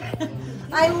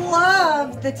 I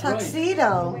love the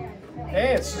tuxedo.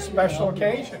 Hey, it's a special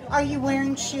occasion. Are you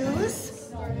wearing shoes?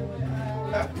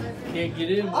 Can't get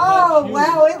in. Oh,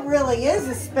 wow, it really is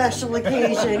a special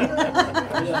occasion.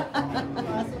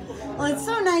 Well, it's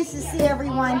so nice to see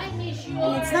everyone.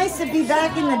 And it's nice to be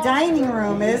back in the dining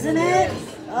room, isn't it?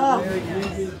 Oh.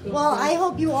 Well, I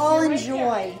hope you all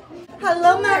enjoy.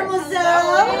 Hello,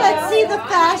 mademoiselle. Let's see the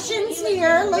fashions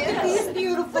here. Look at these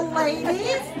beautiful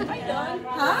ladies.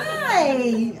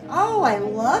 Hi. Oh, I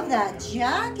love that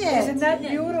jacket. Isn't that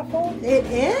beautiful? It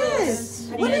is.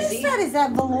 What is that? Is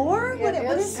that velour? What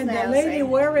is And that? the lady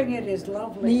wearing it is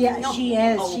lovely. Yeah, she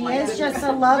is. She is just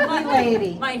a lovely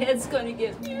lady. My head's gonna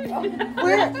get.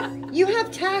 Where you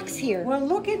have tax here? Well,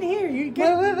 look in here. You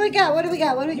get. What do we got? What do we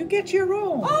got? What do we? You get your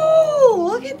own. Oh,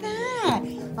 look at that!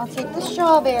 I'll take the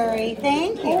strawberry.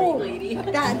 Thank you. Oh, lady.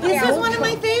 This is one of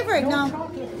my favorite.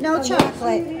 No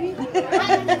chocolate.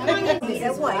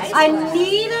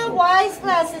 Anita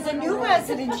Weisglass is a new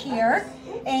resident here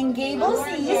in Gables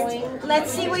East.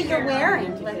 Let's see what you're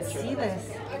wearing. Let's see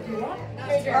this.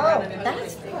 Oh,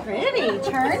 that's pretty.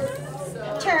 Turn,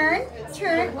 turn,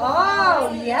 turn.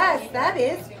 Oh, yes, that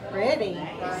is pretty.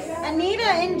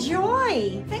 Anita,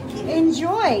 enjoy. Thank you.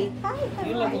 Enjoy.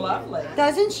 You look lovely.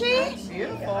 Doesn't she?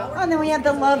 Beautiful. Oh, and then we have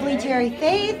the lovely Jerry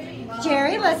Faith.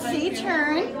 Jerry, let's see,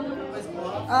 turn.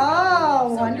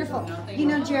 Oh, wonderful. You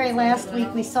know, Jerry, last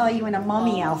week we saw you in a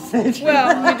mummy outfit.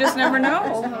 Well, you just never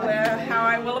know how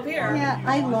I will appear. Yeah,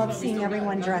 I love seeing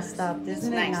everyone dressed up.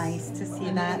 Isn't it nice to see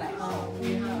that? I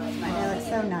know, it's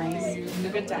so nice. It's a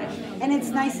good time. And it's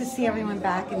nice to see everyone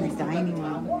back in the dining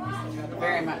room.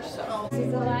 Very much so. This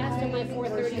is the last of my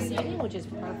 4:30 seating, which is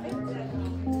perfect.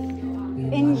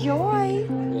 Enjoy.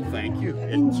 Well, thank you.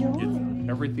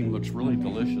 Everything looks really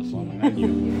delicious on the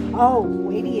menu. Oh,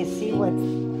 wait till you see what...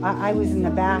 I was in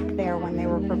the back there when they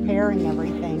were preparing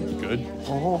everything. Good.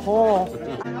 Oh.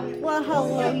 Well,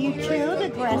 hello, you two.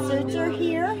 The Gressards are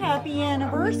here. Happy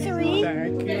anniversary.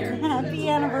 Thank you. Happy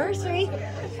anniversary.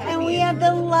 And we have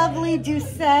the lovely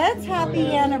Doucettes.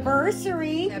 Happy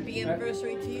anniversary. Happy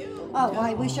anniversary to you. Oh, well,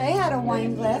 I wish I had a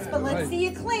wine glass, but let's see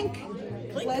you clink.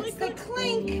 Let's the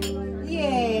clink.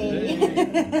 Yay.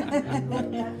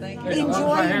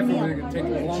 Enjoy your meal. Take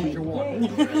as long as you want.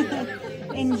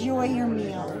 Enjoy your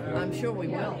meal. I'm sure we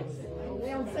will.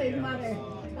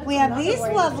 We have these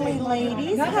lovely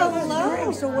ladies.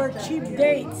 Hello. So we're cheap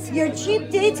dates. You're cheap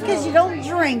dates because you don't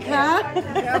drink, huh?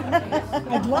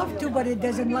 I'd love to, but it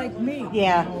doesn't like me.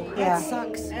 Yeah. That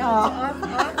sucks. Oh.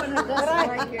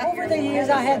 But over the years,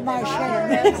 I had my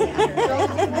share.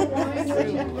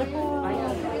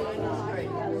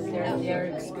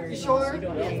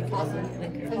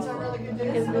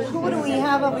 Who do we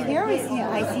have over here?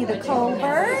 I see the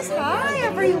Culvers. Hi,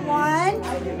 everyone.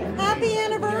 Happy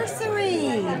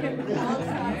anniversary.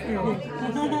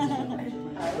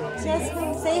 Just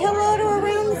say hello to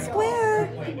Around the Square.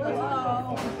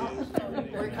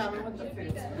 We're coming with the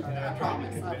food. I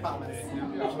promise.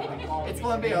 It's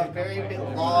going to be a very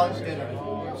long dinner.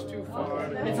 It's too far.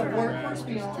 It's a workhorse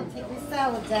meal. Take the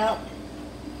salads out.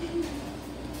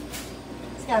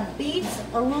 It's got beets,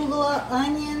 arugula,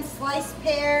 onions, sliced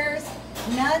pears,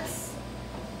 nuts,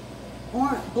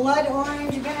 blood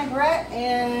orange vinaigrette,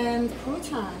 and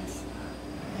croutons.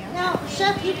 Now,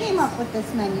 Chef, you came up with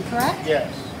this menu, correct?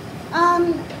 Yes.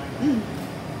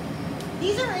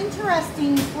 These are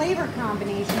interesting flavor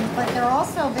combinations, but they're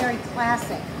also very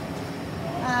classic.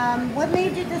 What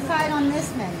made you decide on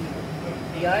this menu?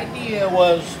 The idea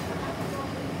was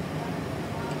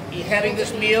having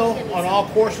this meal on all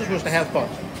courses was to have fun.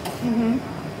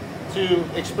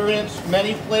 To experience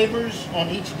many flavors on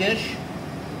each dish.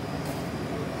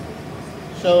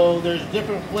 So there's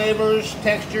different flavors,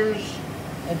 textures,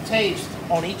 and taste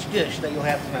on each dish that you'll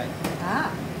have tonight.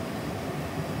 Ah.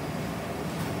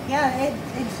 Yeah,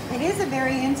 it is a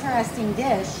very interesting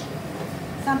dish.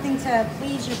 Something to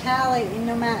please your palate, and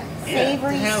no matter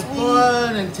savory, to have sweet.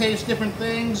 fun and taste different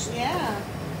things. Yeah.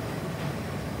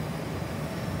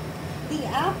 The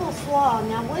apple slaw.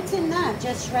 Now, what's in that?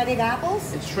 Just shredded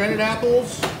apples? It's shredded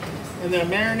apples, and they're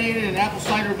marinated in apple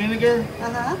cider vinegar,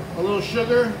 a little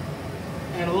sugar,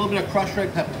 and a little bit of crushed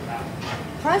red pepper.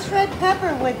 Crushed red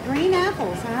pepper with green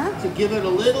apples, huh? To give it a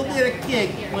little bit of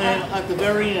kick when at the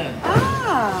very end.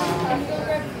 Ah.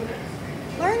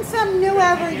 Learn something new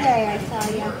every day, I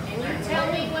tell you. Tell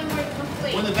me when we're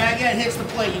complete. When the baguette hits the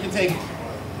plate, you can take it.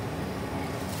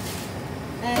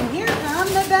 And here come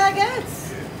the baguettes.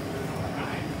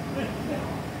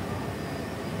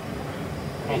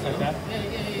 Like that? Yeah,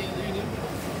 there you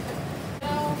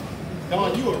go.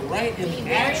 Dawn, you are right in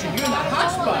action. You're in the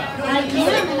hot spot. I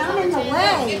am, and I'm in the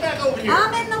way. Get back over here.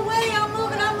 I'm in the way. I'm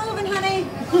moving, honey.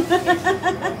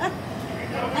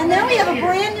 And then we have a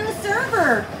brand new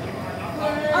server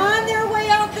on their way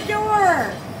out the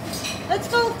door. Let's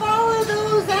go follow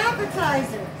those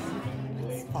appetizers.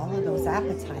 Let's follow those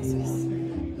appetizers.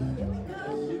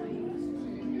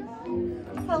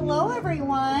 Hello,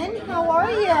 everyone. How are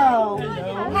you? Hello.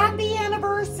 Happy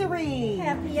anniversary.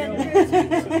 Happy anniversary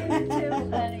to you too,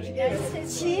 buddy.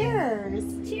 Cheers.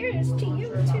 Cheers to you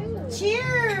too.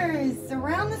 Cheers.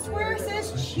 Around the square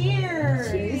says cheers.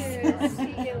 Cheers to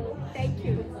you. Thank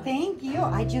you. Thank you.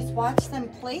 I just watched them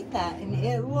plate that, and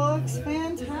it looks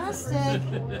fantastic.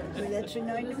 That's a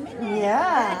nice to me.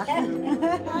 Yeah.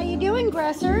 How you doing,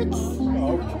 Gresserts?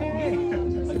 Okay.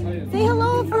 Say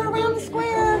hello for Around the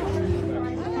Square.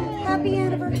 Happy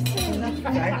anniversary.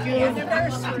 Thank you.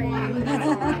 Anniversary.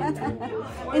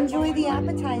 Enjoy the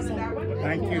appetizer.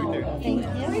 Thank you, dear. Thank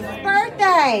you. It's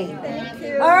birthday. Thank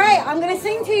you. All right, I'm going to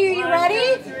sing to you. You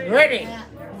ready? Ready.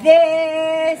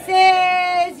 This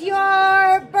is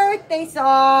your birthday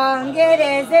song. It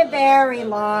isn't very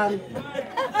long.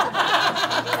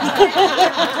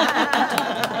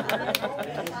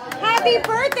 Happy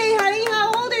birthday, honey.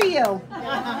 How old are you?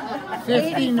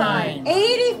 59.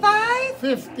 85?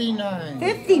 59.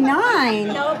 59?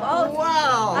 No, oh,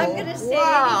 wow. I'm going to say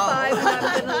 85 and I'm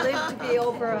going to live to be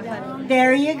over 100.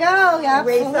 There you go.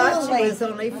 Absolutely. We thought she was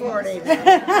only 40.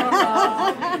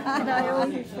 And I owe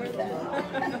you for that.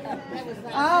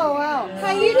 Oh, wow.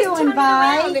 How you doing,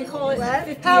 Vi?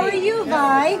 How are you,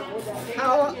 Vi?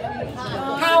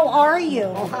 How are you?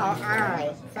 All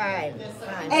right. Fine.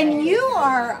 And you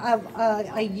are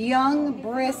a young,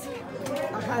 brisk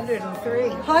 103.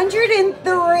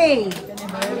 103.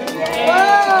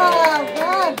 Whoa,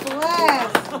 God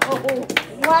bless.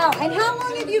 Wow. And how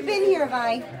long have you been here,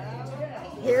 Vi?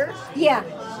 Here? Yeah.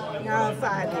 No,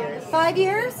 5 years. 5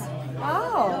 years?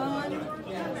 Oh.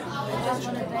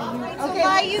 Okay,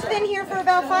 Vi, you've been here for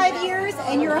about 5 years,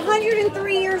 and you're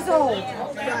 103 years old.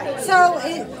 Right. So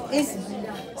it is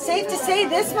safe to say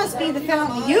this must be the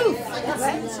Fountain of Youth.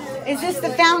 Is this the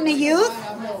Fountain of Youth?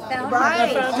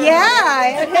 Right.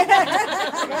 Yeah.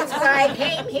 That's why I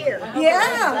came here.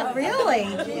 Yeah, really.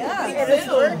 Yeah. And it's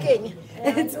working.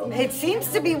 It seems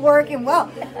to be working well.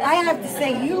 I have to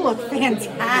say, you look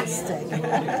fantastic.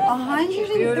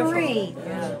 103.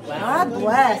 God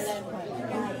bless.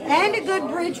 And a good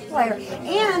bridge player.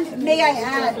 And may I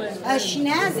add, a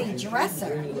snazzy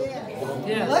dresser.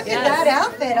 Look at that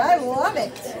outfit. I love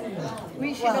it.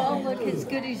 We should all look as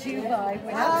good as you, Vi.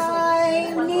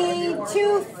 I need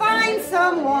to find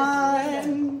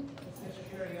someone.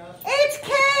 It's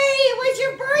Kay. It was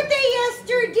your birthday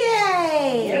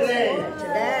yesterday.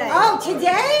 Today. Oh,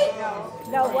 today?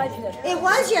 No, wasn't it? It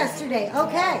was yesterday.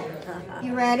 Okay.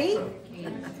 You ready?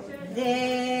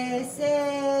 This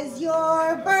is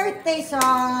your birthday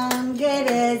song.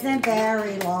 It isn't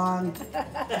very long.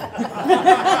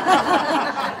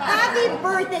 Happy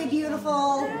birthday,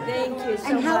 beautiful. Thank you so much.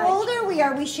 And how old are we?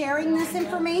 Are we sharing this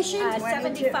information?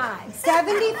 75.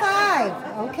 75.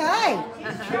 Okay.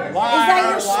 Is that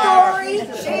your story?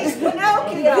 She's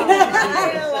Pinocchio.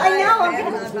 I know.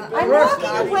 I'm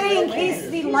walking away in case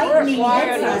the lightning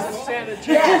hits us.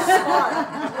 Yes.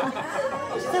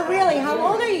 So really, how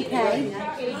old are you, Kay?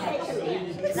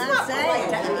 Not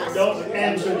saying. Don't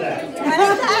answer that.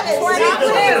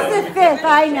 25th,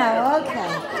 I know,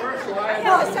 okay.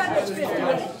 No, son is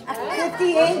 58.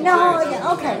 58? No,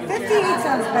 yeah, okay, 58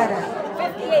 sounds better.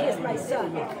 58 is my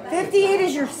son. 58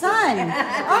 is your son.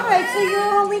 All right, so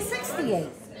you're only 68.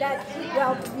 That,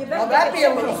 well, you better that'd be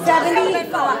a little 70?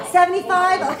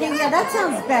 75? Okay, yeah, that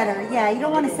sounds better. Yeah, you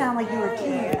don't want to sound like you were a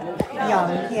kid.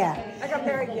 Young, yeah. I got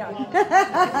married young.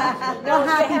 Well,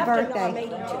 happy you have to know I'm birthday.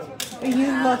 82.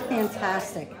 You look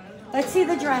fantastic. Let's see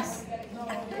the dress.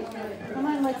 Come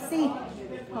on, let's see.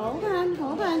 Hold on,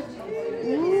 hold on.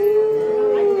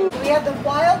 Ooh. We have the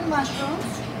wild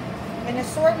mushrooms, an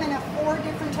assortment of 4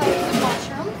 different types of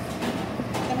mushrooms.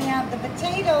 Then we have the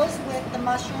potatoes with the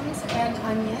mushrooms and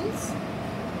onions.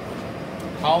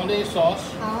 Hollandaise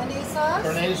sauce. Hollandaise sauce.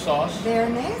 Béarnaise sauce.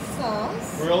 Béarnaise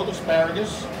sauce. Grilled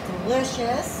asparagus.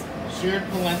 Delicious. Seared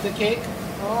polenta cake.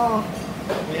 Oh.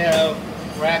 We have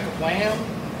rack of lamb,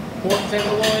 pork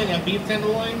tenderloin, and beef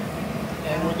tenderloin.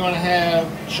 And we're going to have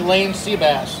Chilean sea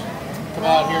bass come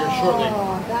out here shortly.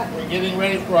 We're getting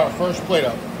ready for our first plate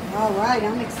up. All right,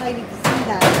 I'm excited to see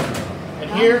that. And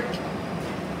here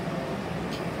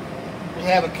we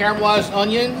have a caramelized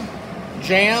onion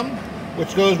jam,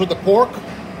 which goes with the pork.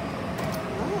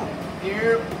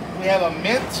 Here we have a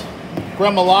mint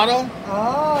gremolata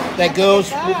that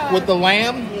goes with the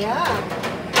lamb. Yeah.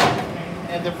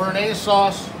 And the béarnaise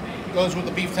sauce goes with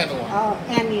the beef tenderloin. Oh,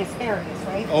 and the asparagus,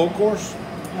 right? Oh, of course.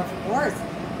 Of course.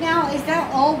 Now, is that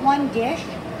all one dish?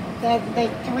 The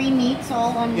 3 meats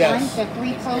all on Yes. one? The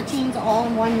 3 proteins all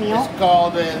in one meal? It's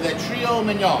called the trio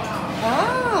mignon.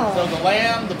 Oh. So the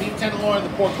lamb, the beef tenderloin, the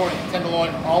pork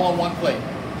tenderloin, all on one plate.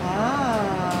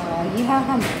 Oh, you have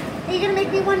them. Are you going to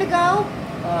make me one to go?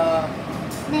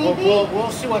 Maybe? We'll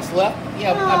see what's left.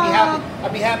 Yeah,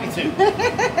 I'd be happy to.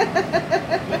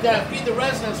 We've got to feed the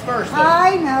residents first, though.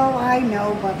 I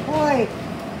know, but boy,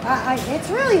 it's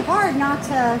really hard not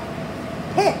to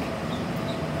pick.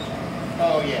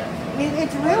 Oh, yeah.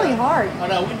 It's really hard. Oh,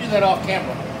 no, we do that off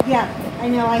camera. Yeah, I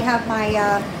know. I have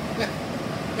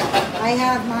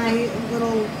my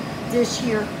little dish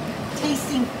here,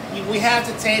 tasting. We have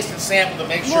to taste and sample to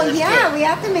make sure Well, it's yeah, good. we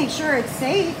have to make sure it's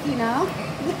safe, you know.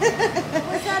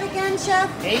 What's that again, Chef?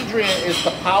 Adria is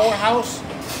the powerhouse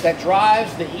that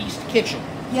drives the East Kitchen.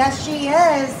 Yes, she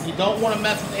is. You don't want to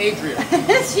mess with Adria.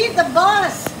 She's the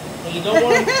boss. And you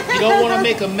don't want to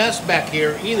make a mess back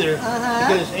here either,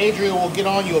 because Adria will get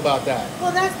on you about that.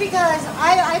 Well, that's because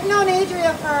I've known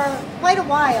Adria for quite a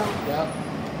while. Yeah.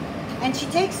 And she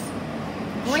takes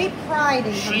great pride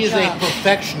in her She is job. a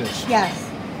perfectionist. Yes.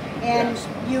 And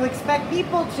you expect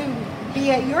people to be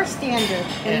at your standard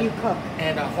when you cook.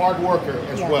 And a hard worker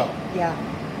as well. Yeah.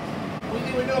 What do you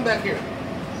think we're doing back here?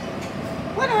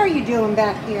 What are you doing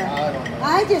back here? I don't know.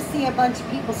 I just see a bunch of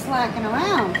people slacking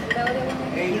around.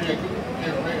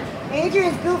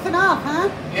 Adria's goofing off, huh?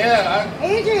 Yeah.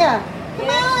 Adria, come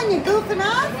on, you're goofing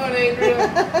off. Come on, Adria.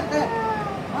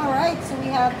 All right, so we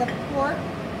have the pork,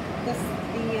 the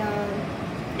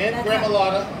mint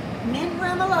gremolata, mint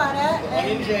gremolata, the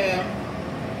onion jam,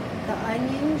 the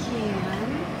onion jam.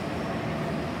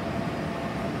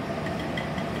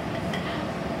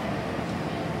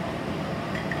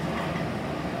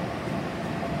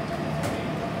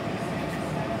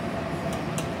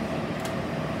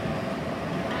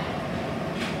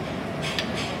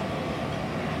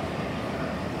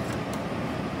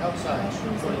 outside.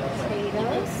 Mushrooms Toward and the outside.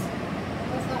 potatoes.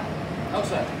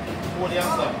 Outside. Toward the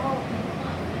outside.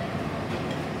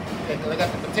 Okay, I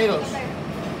got the potatoes.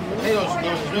 Potatoes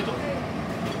goes in the middle.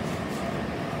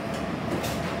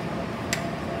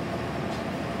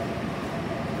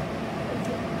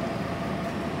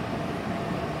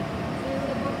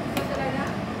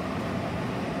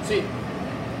 Sí.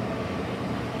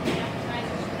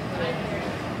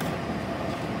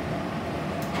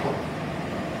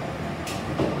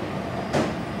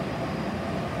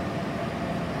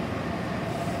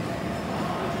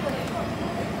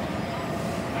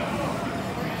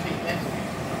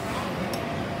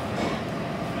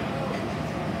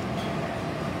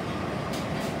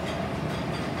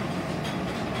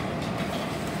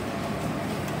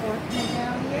 Pork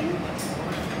medallion.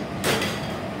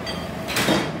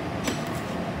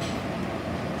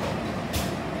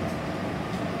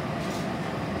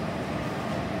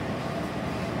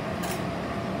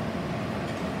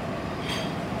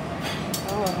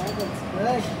 Oh, that looks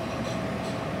good.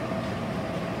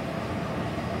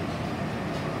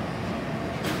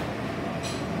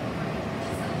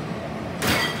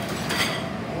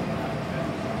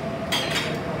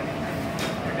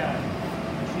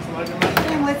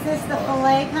 And what's this, the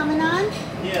filet coming on?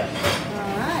 Yeah.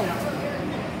 All right.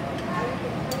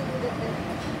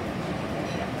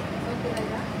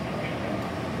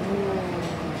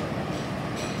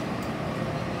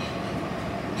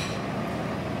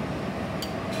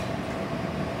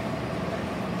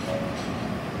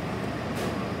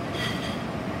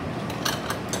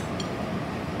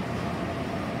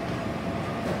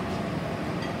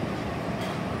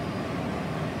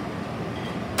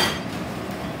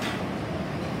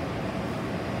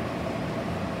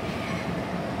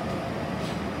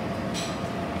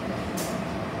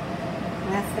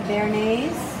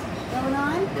 Bernays going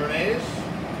on. Bernays.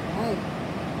 Right.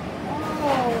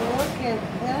 Oh, look at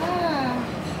that.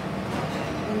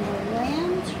 And the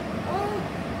lamb. Oh,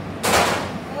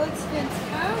 that looks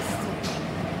fantastic.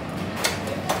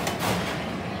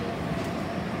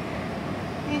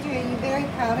 Andrea, are you very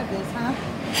proud of this, huh?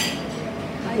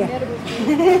 I bet it was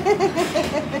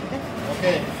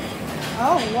Okay.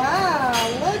 Oh, wow.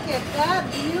 Look at that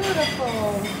beautiful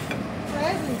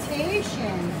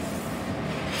presentation.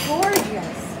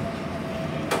 Gorgeous.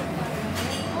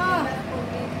 Oh,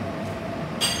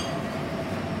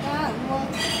 that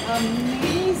looks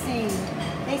amazing.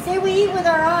 They say we eat with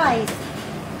our eyes.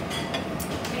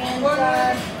 And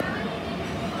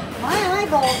my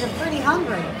eyeballs are pretty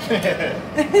hungry.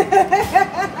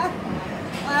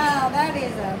 Wow, that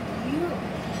is a beautiful.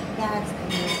 That's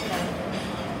beautiful.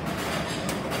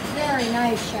 Very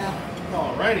nice, Chef.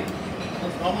 Alrighty.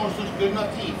 That's almost as good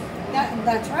enough teeth.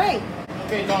 That's right.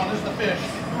 Okay, Dawn, this is the fish.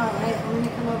 All right, let me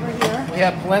come over here. We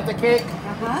have polenta cake.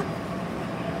 Uh-huh.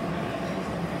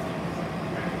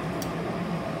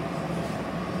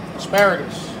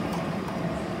 Asparagus.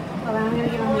 Well, I'm going to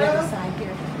get on the other side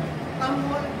here.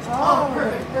 Oh,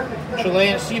 perfect.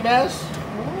 Chilean sea bass.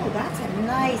 Oh, that's a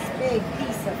nice big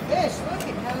piece of fish. Look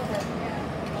at how the...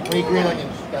 We need green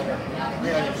onions down there.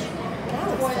 Green onions. That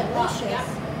was delicious.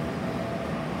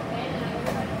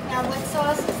 Now, what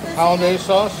sauce is this? Hollandaise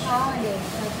sauce. Hollandaise,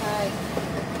 okay.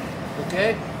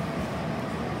 Okay.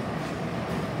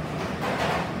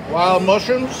 Wild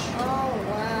mushrooms. Oh,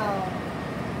 wow.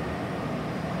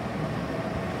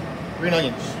 Green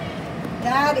onions.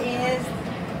 That is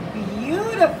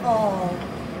beautiful.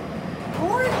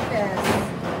 Gorgeous.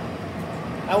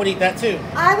 I would eat that too.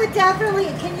 I would definitely.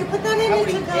 Can you put that in the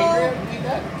to-go?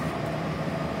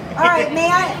 All right, may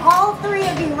I, all three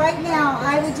of you right now,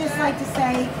 I would just like to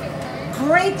say,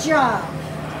 great job.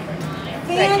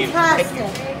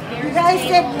 Fantastic. You guys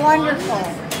did wonderful.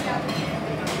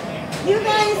 You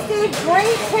guys did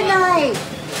great tonight.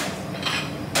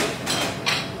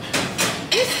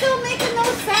 You're still making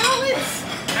those salads?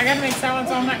 I gotta make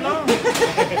salads all night long.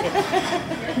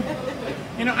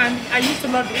 You know, I used to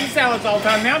love to eat salads all the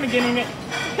time. Now I'm beginning to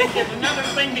think there's another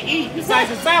thing to eat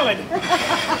besides a salad.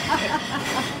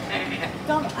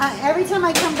 Every time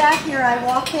I come back here, I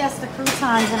walk past the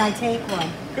croutons and I take one.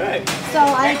 Good. So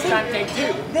Next time, take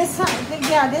two. This time,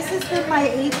 yeah, this has been my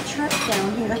 8th trip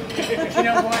down here. But you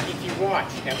know what? If you watch,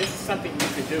 now this is something you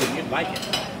could do and you'd like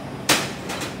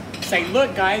it. Say,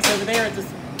 look, guys, over there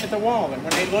at the wall. And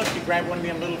when they look, you grab one of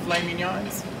them little filet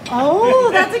mignons.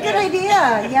 Oh, that's a good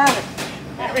idea. Yeah.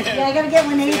 Yeah, I gotta get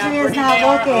when Adria's not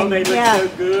looking. Oh, they look so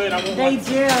good.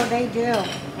 They do.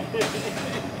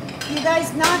 You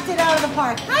guys knocked it out of the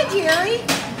park. Hi, Jerry. You did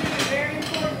a very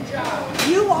important job.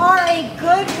 You are a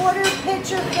good water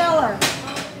pitcher filler.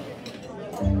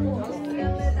 I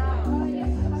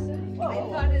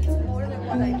thought it's more than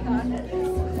what I thought it is.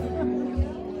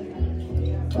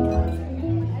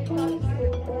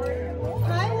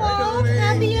 Hi, Walt.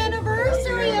 Happy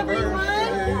anniversary, everyone.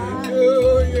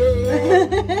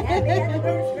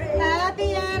 Happy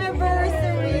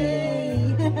anniversary.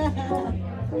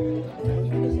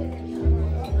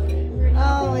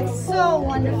 Oh, it's so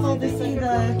wonderful to see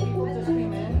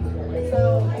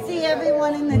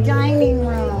everyone in the dining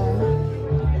room.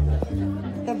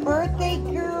 The birthday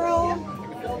girl.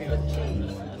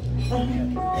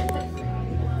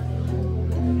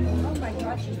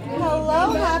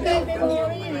 Hello,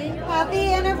 happy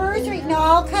anniversary. No,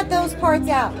 I'll cut those parts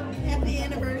out.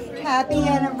 Happy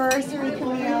anniversary,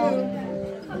 Camille.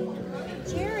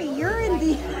 Jerry, you're in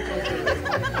the...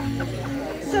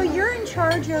 So you're in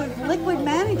charge of liquid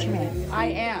management. I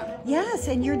am. Yes,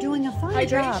 and you're doing a fine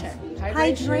job.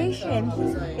 Hydration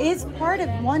is part of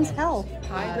one's health.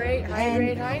 Hydrate.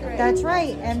 That's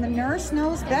right, and the nurse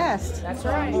knows best. That's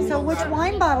right. So which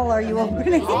wine bottle are you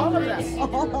opening? All of them.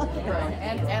 All of them.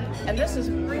 And this is...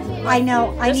 I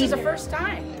know. This is the first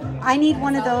time. I need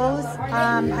one of those.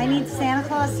 I need Santa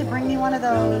Claus to bring me one of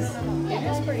those. It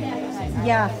is pretty amazing.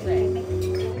 Yeah.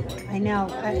 I know.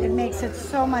 It makes it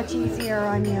so much easier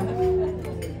on you.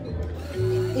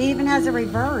 It even has a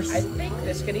reverse. I think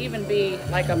this could even be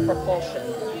like a propulsion.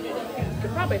 You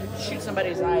could probably shoot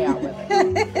somebody's eye out with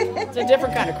it. It's a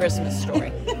different kind of Christmas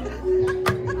story.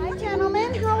 Hi,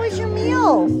 gentlemen. How was your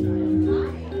meal?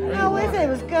 How was it? It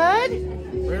was good?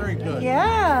 Very good.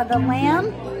 Yeah, the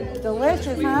lamb.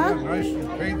 Delicious, huh? Nice and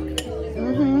pink.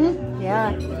 Mm-hmm.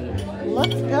 Yeah.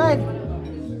 Looks good.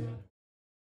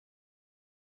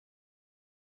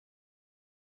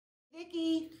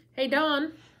 Vicky. Hey,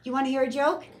 Dawn. You want to hear a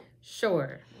joke?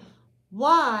 Sure.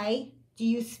 Why do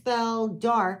you spell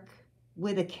dark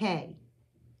with a K?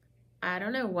 I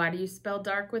don't know. Why do you spell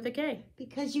dark with a K?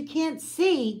 Because you can't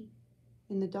see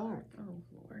in the dark. Oh,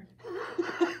 Lord.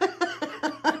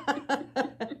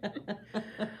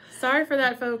 Sorry for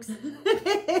that, folks.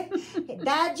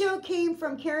 That joke came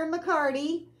from Karen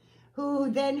McCarty,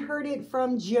 who then heard it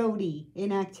from Jody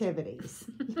in activities.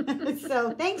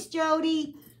 So thanks,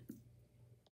 Jody.